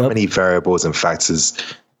 so many variables and factors.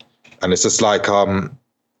 And it's just like,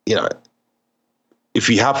 you know, if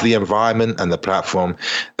you have the environment and the platform,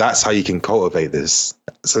 that's how you can cultivate this.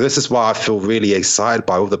 So this is why I feel really excited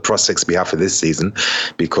by all the prospects we have for this season,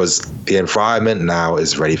 because the environment now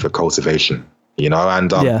is ready for cultivation, you know.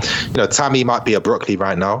 And, you know, Tammy might be a broccoli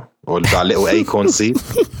right now, or that little acorn seed.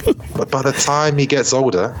 But by the time he gets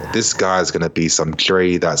older, this guy's going to be some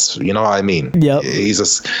tree that's, you know what I mean? Yeah. He's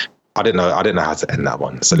just, I didn't know how to end that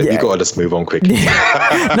one. So you got to just move on quickly.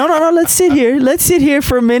 No. Let's sit here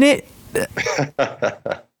for a minute.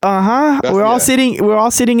 We're all sitting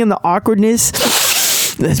in the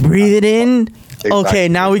awkwardness. Let's breathe it in. Exactly, okay,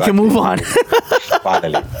 now we can move on.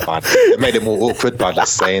 Finally. It made it more awkward by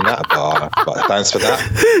just saying that, but thanks for that.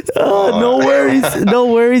 No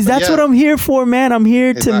worries. That's what I'm here for, man. I'm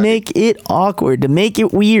here to make it awkward, to make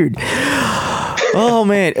it weird. Oh,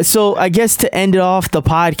 man. So I guess to end it off the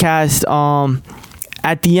podcast,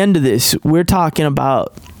 at the end of this, we're talking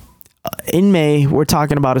about, in May, we're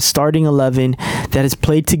talking about a starting 11 that has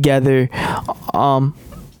played together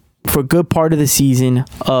for a good part of the season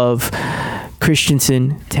of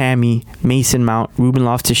Christensen, Tammy, Mason Mount, Ruben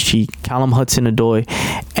Loftus-Cheek, Callum Hudson-Odoi,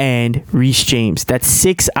 and Reece James. That's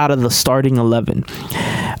 6 out of the starting 11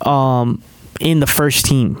 in the first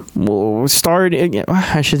team.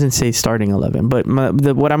 I shouldn't say starting 11, but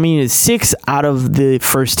what I mean is 6 out of the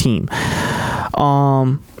first team.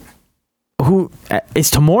 Who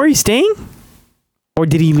is Tomori staying? Or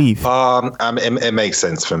did he leave? It makes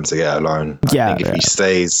sense for him to get a loan. I think if he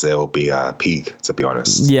stays, it'll be a peak, to be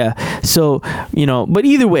honest. Yeah. So, but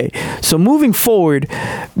either way, so moving forward,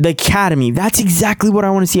 the academy, that's exactly what I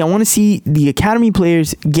want to see. I want to see the academy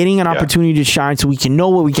players getting an opportunity to shine so we can know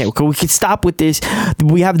what we can. We can stop with this.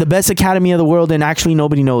 We have the best academy of the world and actually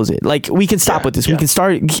nobody knows it. Like, we can stop with this. We can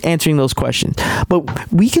start answering those questions.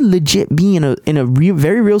 But we can legit be in a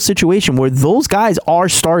very real situation where those guys are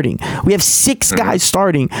starting. We have 6 guys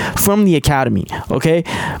starting from the academy. Okay,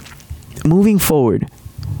 moving forward,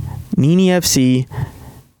 Nini FC,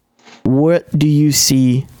 what do you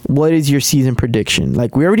see? What is your season prediction?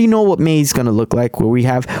 Like, we already know what May's gonna look like, where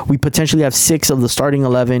we potentially have 6 of the starting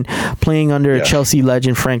 11 playing under a Chelsea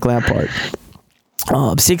legend, Frank Lampard.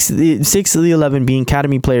 6 of the 11 being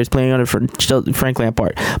academy players playing under Frank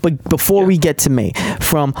Lampard. But before we get to May,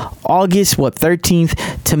 from August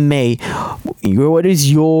 13th to May, what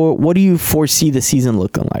do you foresee the season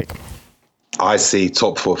looking like? I see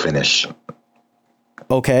top 4 finish.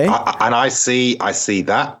 Okay. And I see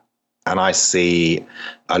that, and I see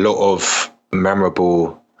a lot of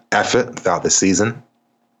memorable effort throughout the season.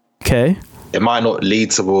 Okay. It might not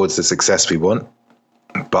lead towards the success we want,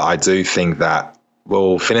 but I do think that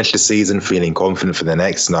we'll finish the season feeling confident for the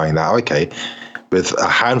next, knowing that, okay, with a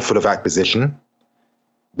handful of acquisition,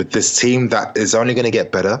 with this team that is only going to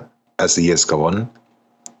get better as the years go on,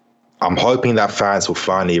 I'm hoping that fans will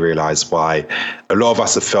finally realize why a lot of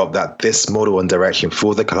us have felt that this model and direction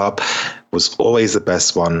for the club was always the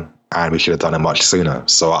best one, and we should have done it much sooner.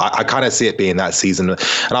 So I kind of see it being that season.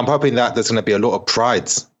 And I'm hoping that there's going to be a lot of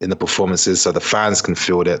pride in the performances so the fans can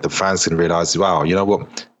feel it, the fans can realize, wow, you know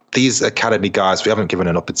what? These academy guys, we haven't given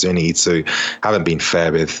an opportunity to, haven't been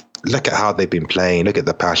fair with. Look at how they've been playing. Look at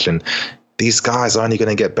the passion. These guys are only going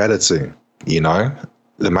to get better too,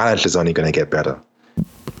 The manager's only going to get better.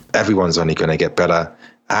 Everyone's only going to get better.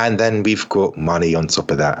 And then we've got money on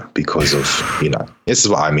top of that because of, this is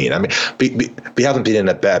what I mean. I mean, we haven't been in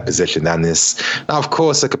a better position than this. Now, of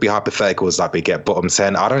course, there could be hypotheticals like we get bottom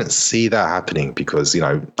 10. I don't see that happening because,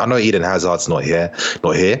 I know Eden Hazard's not here.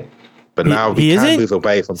 But now we can move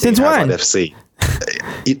away from Since Hazard when? FC.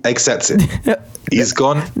 Accept it. He's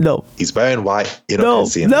gone. No. He's wearing white. You're not going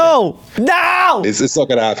to see him. No. It's not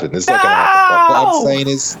going to happen. It's not going to happen.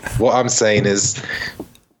 But what I'm saying is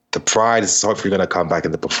the pride is hopefully going to come back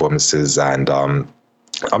in the performances. And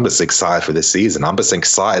I'm just excited for this season. I'm just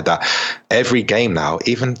excited that every game now,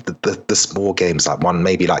 even the small games, like one,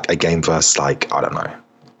 maybe like a game versus like, I don't know,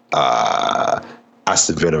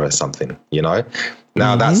 Aston Villa or something,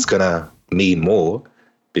 Now that's going to mean more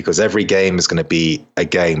because every game is going to be a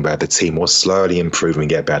game where the team will slowly improve and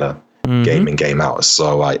get better game in, game out.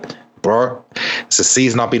 So bro, it's a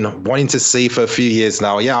season I've been wanting to see for a few years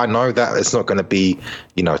now. Yeah, I know that it's not going to be,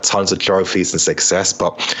 tons of trophies and success,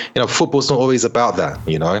 but, football's not always about that,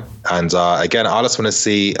 And again, I just want to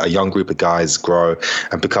see a young group of guys grow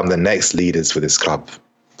and become the next leaders for this club.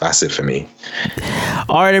 That's it for me.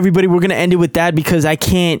 All right, everybody, we're gonna end it with that because I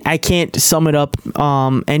can't sum it up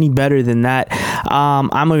any better than that.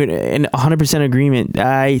 I'm in 100% agreement.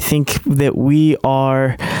 I think that we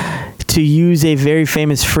are, to use a very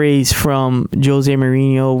famous phrase from Jose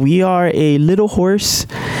Mourinho, we are a little horse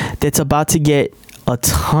that's about to get a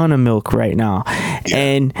ton of milk right now,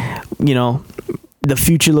 and the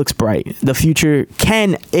future looks bright. The future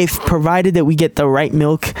can, if provided that we get the right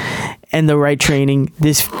milk and the right training,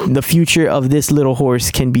 the future of this little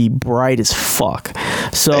horse can be bright as fuck.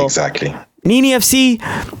 So exactly. Nini FC,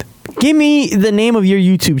 give me the name of your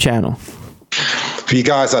YouTube channel. For you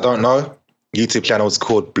guys that don't know, YouTube channel is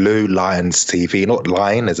called Blue Lions TV. Not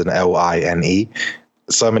lion as an Line.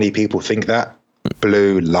 So many people think that.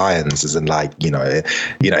 Blue Lions as in like, in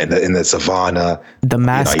the savannah. The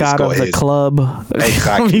mascot of the club.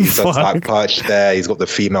 Exactly. So it's like perched there. He's got the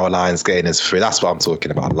female lions getting his food. That's what I'm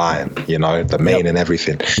talking about. Lion, the mane and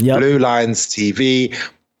everything. Yep. Blue Lions TV.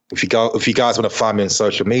 If you guys want to find me on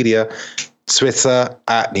social media, Twitter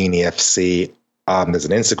 @NiniFC. There's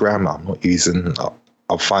an Instagram I'm not using.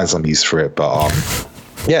 I'll find some use for it. But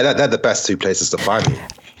they're the best 2 places to find me.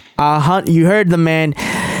 You heard the man.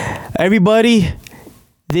 Everybody,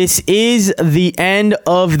 this is the end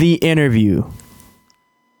of the interview.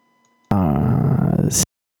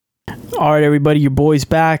 All right, everybody, your boy's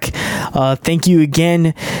back. Thank you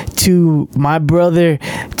again to my brother,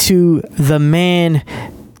 to the man,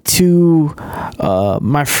 to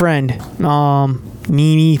my friend,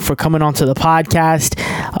 Nini, for coming onto the podcast.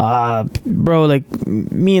 Bro, like,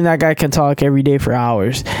 me and that guy can talk every day for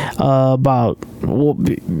hours about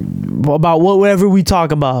whatever we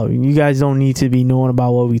talk about. You guys don't need to be knowing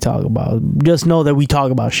about what we talk about. Just know that we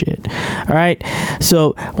talk about shit. All right.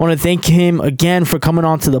 So I want to thank him again for coming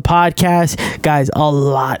onto the podcast. Guys, a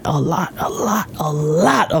lot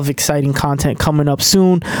of exciting content coming up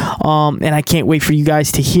soon. And I can't wait for you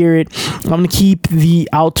guys to hear it. I'm going to keep the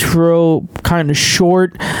outro kind of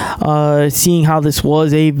short, seeing how this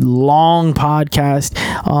was a long podcast,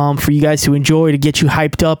 for you guys to enjoy, to get you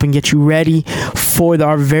hyped up and get you ready for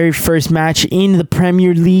our very first match in the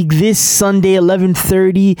Premier League this Sunday,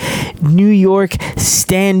 11:30 New York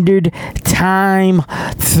Standard Time,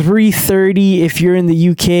 3:30 if you're in the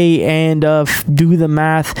UK, and do the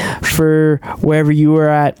math for wherever you are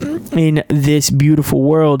at in this beautiful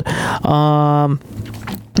world.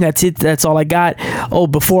 That's it. That's all I got. Oh,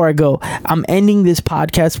 before I go, I'm ending this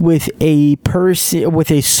podcast with a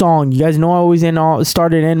song. You guys know I always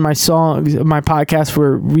start and end my podcast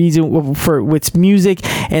for a reason, with music,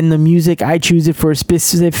 and the music I choose it for a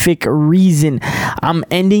specific reason. I'm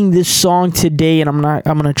ending this song today, and I'm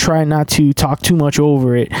gonna try not to talk too much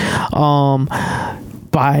over it.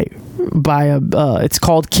 It's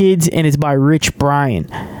called Kids, and it's by Rich Brian.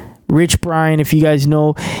 Rich Brian, if you guys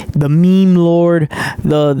know, the meme lord,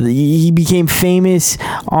 he became famous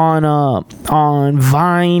on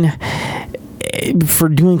Vine for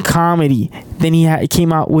doing comedy. Then he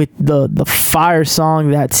came out with the fire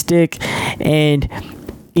song That Stick, and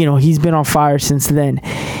he's been on fire since then.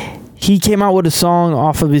 He came out with a song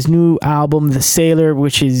off of his new album, The Sailor,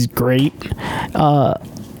 which is great. What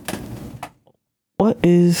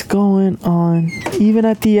is going on? Even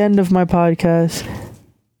at the end of my podcast.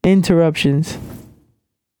 Interruptions.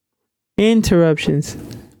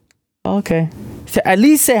 Okay. At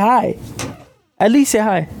least say hi.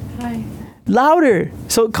 Hi. Louder.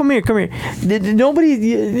 So come here. Nobody,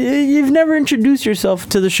 you've never introduced yourself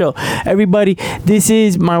to the show. Everybody, this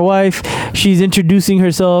is my wife. She's introducing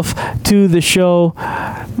herself to the show.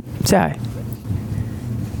 Say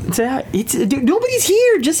hi. Nobody's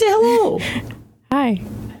here. Just say hello. Hi.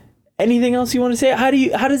 Anything else you want to say? How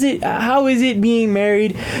is it being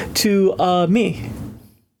married to me?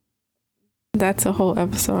 That's a whole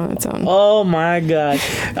episode on its own. Oh my God.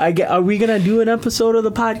 Are we going to do an episode of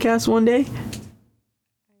the podcast one day?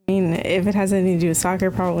 I mean, if it has anything to do with soccer,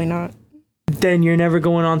 probably not. Then you're never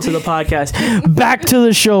going on to the podcast. Back to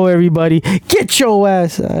the show, everybody. Get your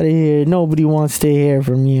ass out of here. Nobody wants to hear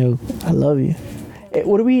from you. I love you. Hey,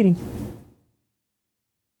 what are we eating?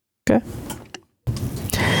 Okay.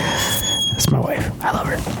 That's my wife. I love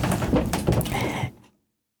her.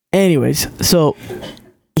 Anyways, so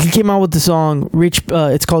he came out with the song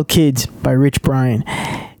it's called Kids by Rich Brian.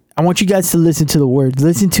 I want you guys to listen to the words.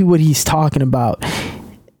 Listen to what he's talking about.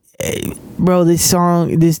 Bro, this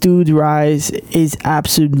dude's rise is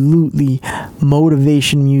absolutely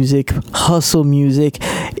motivation music, hustle music.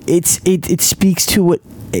 It speaks to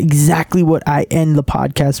exactly what I end the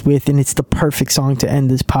podcast with, and it's the perfect song to end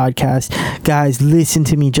this podcast. Guys, listen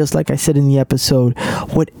to me, just like I said in the episode.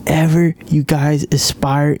 Whatever you guys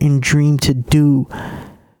aspire and dream to do,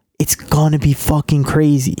 it's gonna be fucking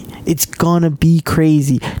crazy. It's gonna be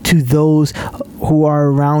crazy to those who are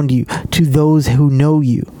around you, to those who know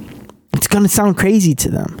you. It's gonna sound crazy to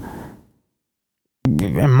them.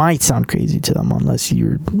 It might sound crazy to them unless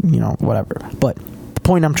you're, whatever. But the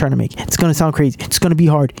point I'm trying to make, it's gonna sound crazy. It's gonna be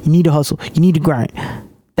hard. You need to hustle. You need to grind.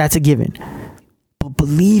 That's a given. But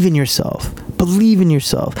believe in yourself. Believe in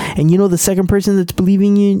yourself. And the second person that's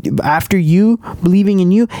believing in you, after you believing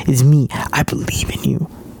in you, is me. I believe in you.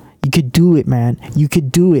 You could do it, man. You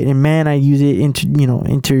could do it. And man, I use it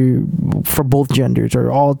for both genders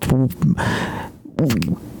or all.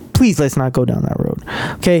 Please, let's not go down that road.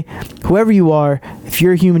 Okay? Whoever you are, if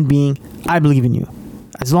you're a human being, I believe in you.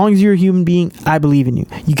 As long as you're a human being, I believe in you.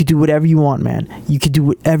 You could do whatever you want, man. You could do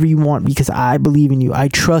whatever you want because I believe in you. I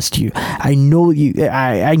trust you. I know you.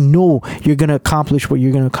 I know you're going to accomplish what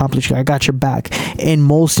you're going to accomplish. I got your back. And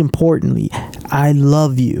most importantly, I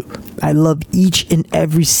love you. I love each and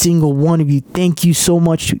every single one of you. Thank you so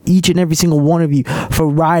much to each and every single one of you for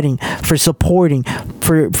riding, for supporting,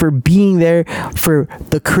 for being there for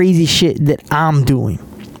the crazy shit that I'm doing.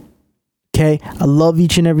 Okay, I love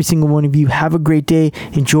each and every single one of you. Have a great day.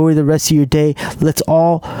 Enjoy the rest of your day. Let's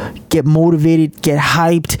all get motivated, get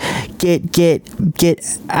hyped,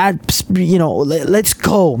 let's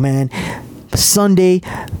go, man. Sunday,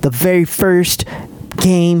 the very first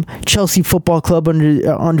game, Chelsea Football Club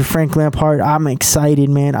under Frank Lampard. I'm excited,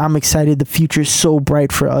 man. I'm excited. The future is so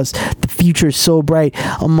bright for us. The future is so bright.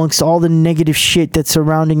 Amongst all the negative shit that's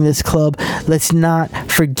surrounding this club, let's not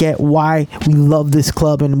forget why we love this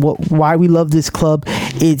club, and why we love this club.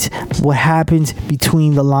 It's what happens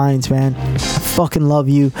between the lines, man. I fucking love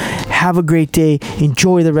you. Have a great day.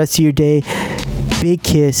 Enjoy the rest of your day. Big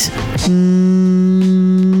kiss.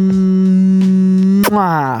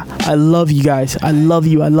 I love you guys. I love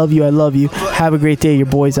you. I love you. I love you. Have a great day. Your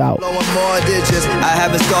boy's out. I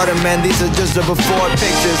haven't started, man. These are just the before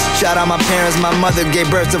pictures. Shout out my parents. My mother gave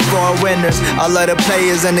birth to 4 winners. All of the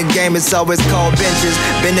players in the game, it's always called benches.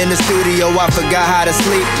 Been in the studio, I forgot how to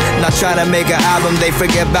sleep. Not trying to make an album, they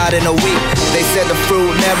forget about it in a week. They said the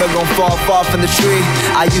fruit never gonna fall far from the tree.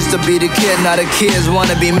 I used to be the kid, now the kids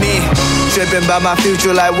wanna be me. Tripping by my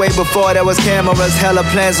future like way before there was cameras. Hella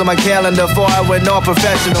plans on my calendar before I went all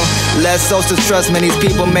professional. Less social trust, man, these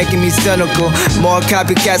people making me cynical. More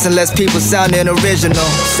copycats and less people sounding original.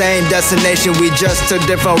 Same destination, we just took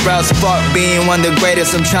different routes. Fuck being one of the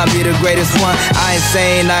greatest, I'm trying to be the greatest one. I ain't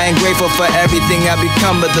saying I ain't grateful for everything I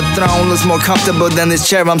become, but the throne looks more comfortable than this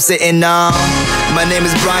chair I'm sitting on. My name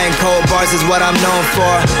is Brian Cole, bars is what I'm known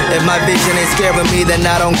for. If my vision ain't scaring me, then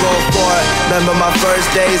I don't go for it. Remember my first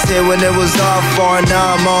days here when it was all foreign.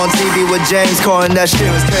 Now I'm on TV with James Corden, that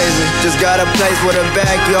shit was crazy. Just got a place with a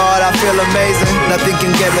backyard, I feel amazing. Nothing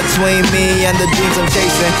can get between me and the dreams I'm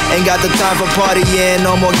chasing. Ain't got the time for partying,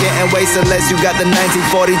 no more getting wasted. Unless you got the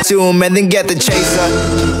 1942, man, then get the chaser.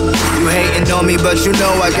 You hating on me, but you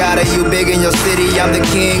know I got it. You big in your city, I'm the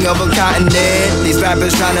king of a continent. These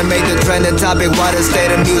rappers trying to make the trending topic. Why the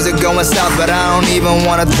state of music going south, but I don't even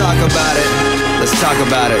wanna talk about it. Let's talk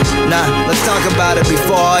about it. Nah, let's talk about it.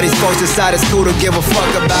 Before all these folks decide it's cool to give a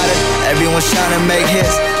fuck about it. Everyone's trying to make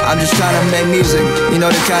hits, I'm just trying to make music. You know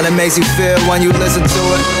the kind that makes you feel when you listen to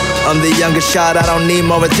it. I'm the youngest child, I don't need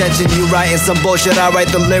more attention. You writing some bullshit, I write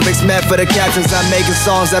the lyrics meant for the captions. I'm making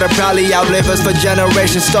songs that'll probably outlive us for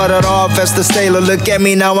generations. Started off as the sailor, look at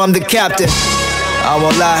me, now I'm the captain. I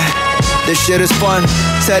won't lie, this shit is fun.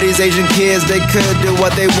 Tell these Asian kids they could do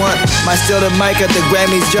what they want. Might steal the mic at the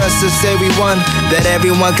Grammys just to say we won. That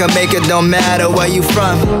everyone can make it, don't matter where you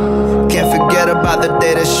from. Can't forget about the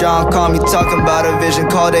day that Sean called me, talking about a vision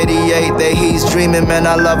called 88. That he's dreaming, man,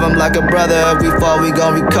 I love him like a brother. If we fall, we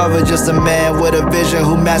gon' recover. Just a man with a vision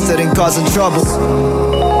who mastered and causing trouble.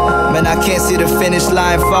 Man, I can't see the finish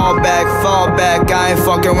line. Fall back, I ain't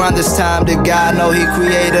fucking around this time. The guy I know he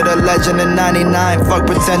created a legend in 99. Fuck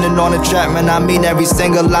pretending on the track, man, I mean every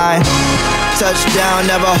single line. Touchdown,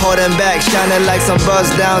 never holding back, shining like some buzz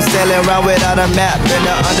down, sailing around without a map. Been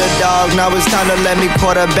the underdog, now it's time to let me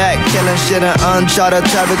quarterback. Killing shit in uncharted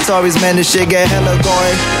territories, man, this shit get hella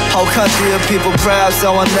gory. Whole country of people proud,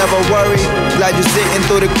 so I'm never worried. Glad you're sitting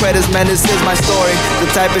through the credits, man, this is my story.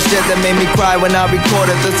 The type of shit that made me cry when I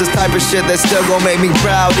recorded. This is the type of shit that still gon' make me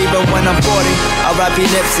proud, even when I'm 40. R.I.P.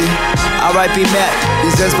 Nipsey, R.I.P. Matt.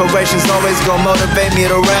 These inspirations always gon' motivate me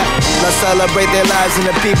to rap. Let's celebrate their lives and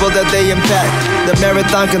the people that they impact. The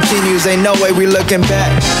marathon continues, ain't no way we looking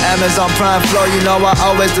back. Amazon Prime Flow, you know I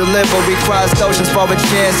always deliver. We cross oceans for a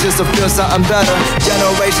chance just to feel something better.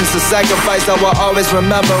 Generations to sacrifice, I will always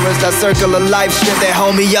remember. It's that circle of life shit, they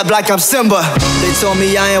hold me up like I'm Simba. They told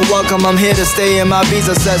me I ain't welcome, I'm here to stay, and my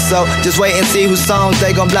visa says so. Just wait and see whose songs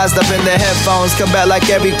they gon' blast up in their headphones. Come back like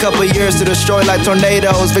every couple years to destroy like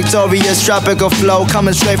tornadoes. Victorious tropical flow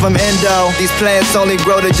coming straight from Indo. These plants only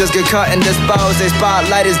grow to just get cut and disposed. They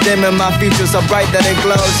spotlight is dimming, my future so bright that it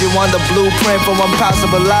glows. You want the blueprint for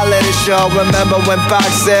impossible, I let it show. Remember when Pac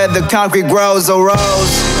said the concrete grows a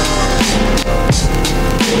rose.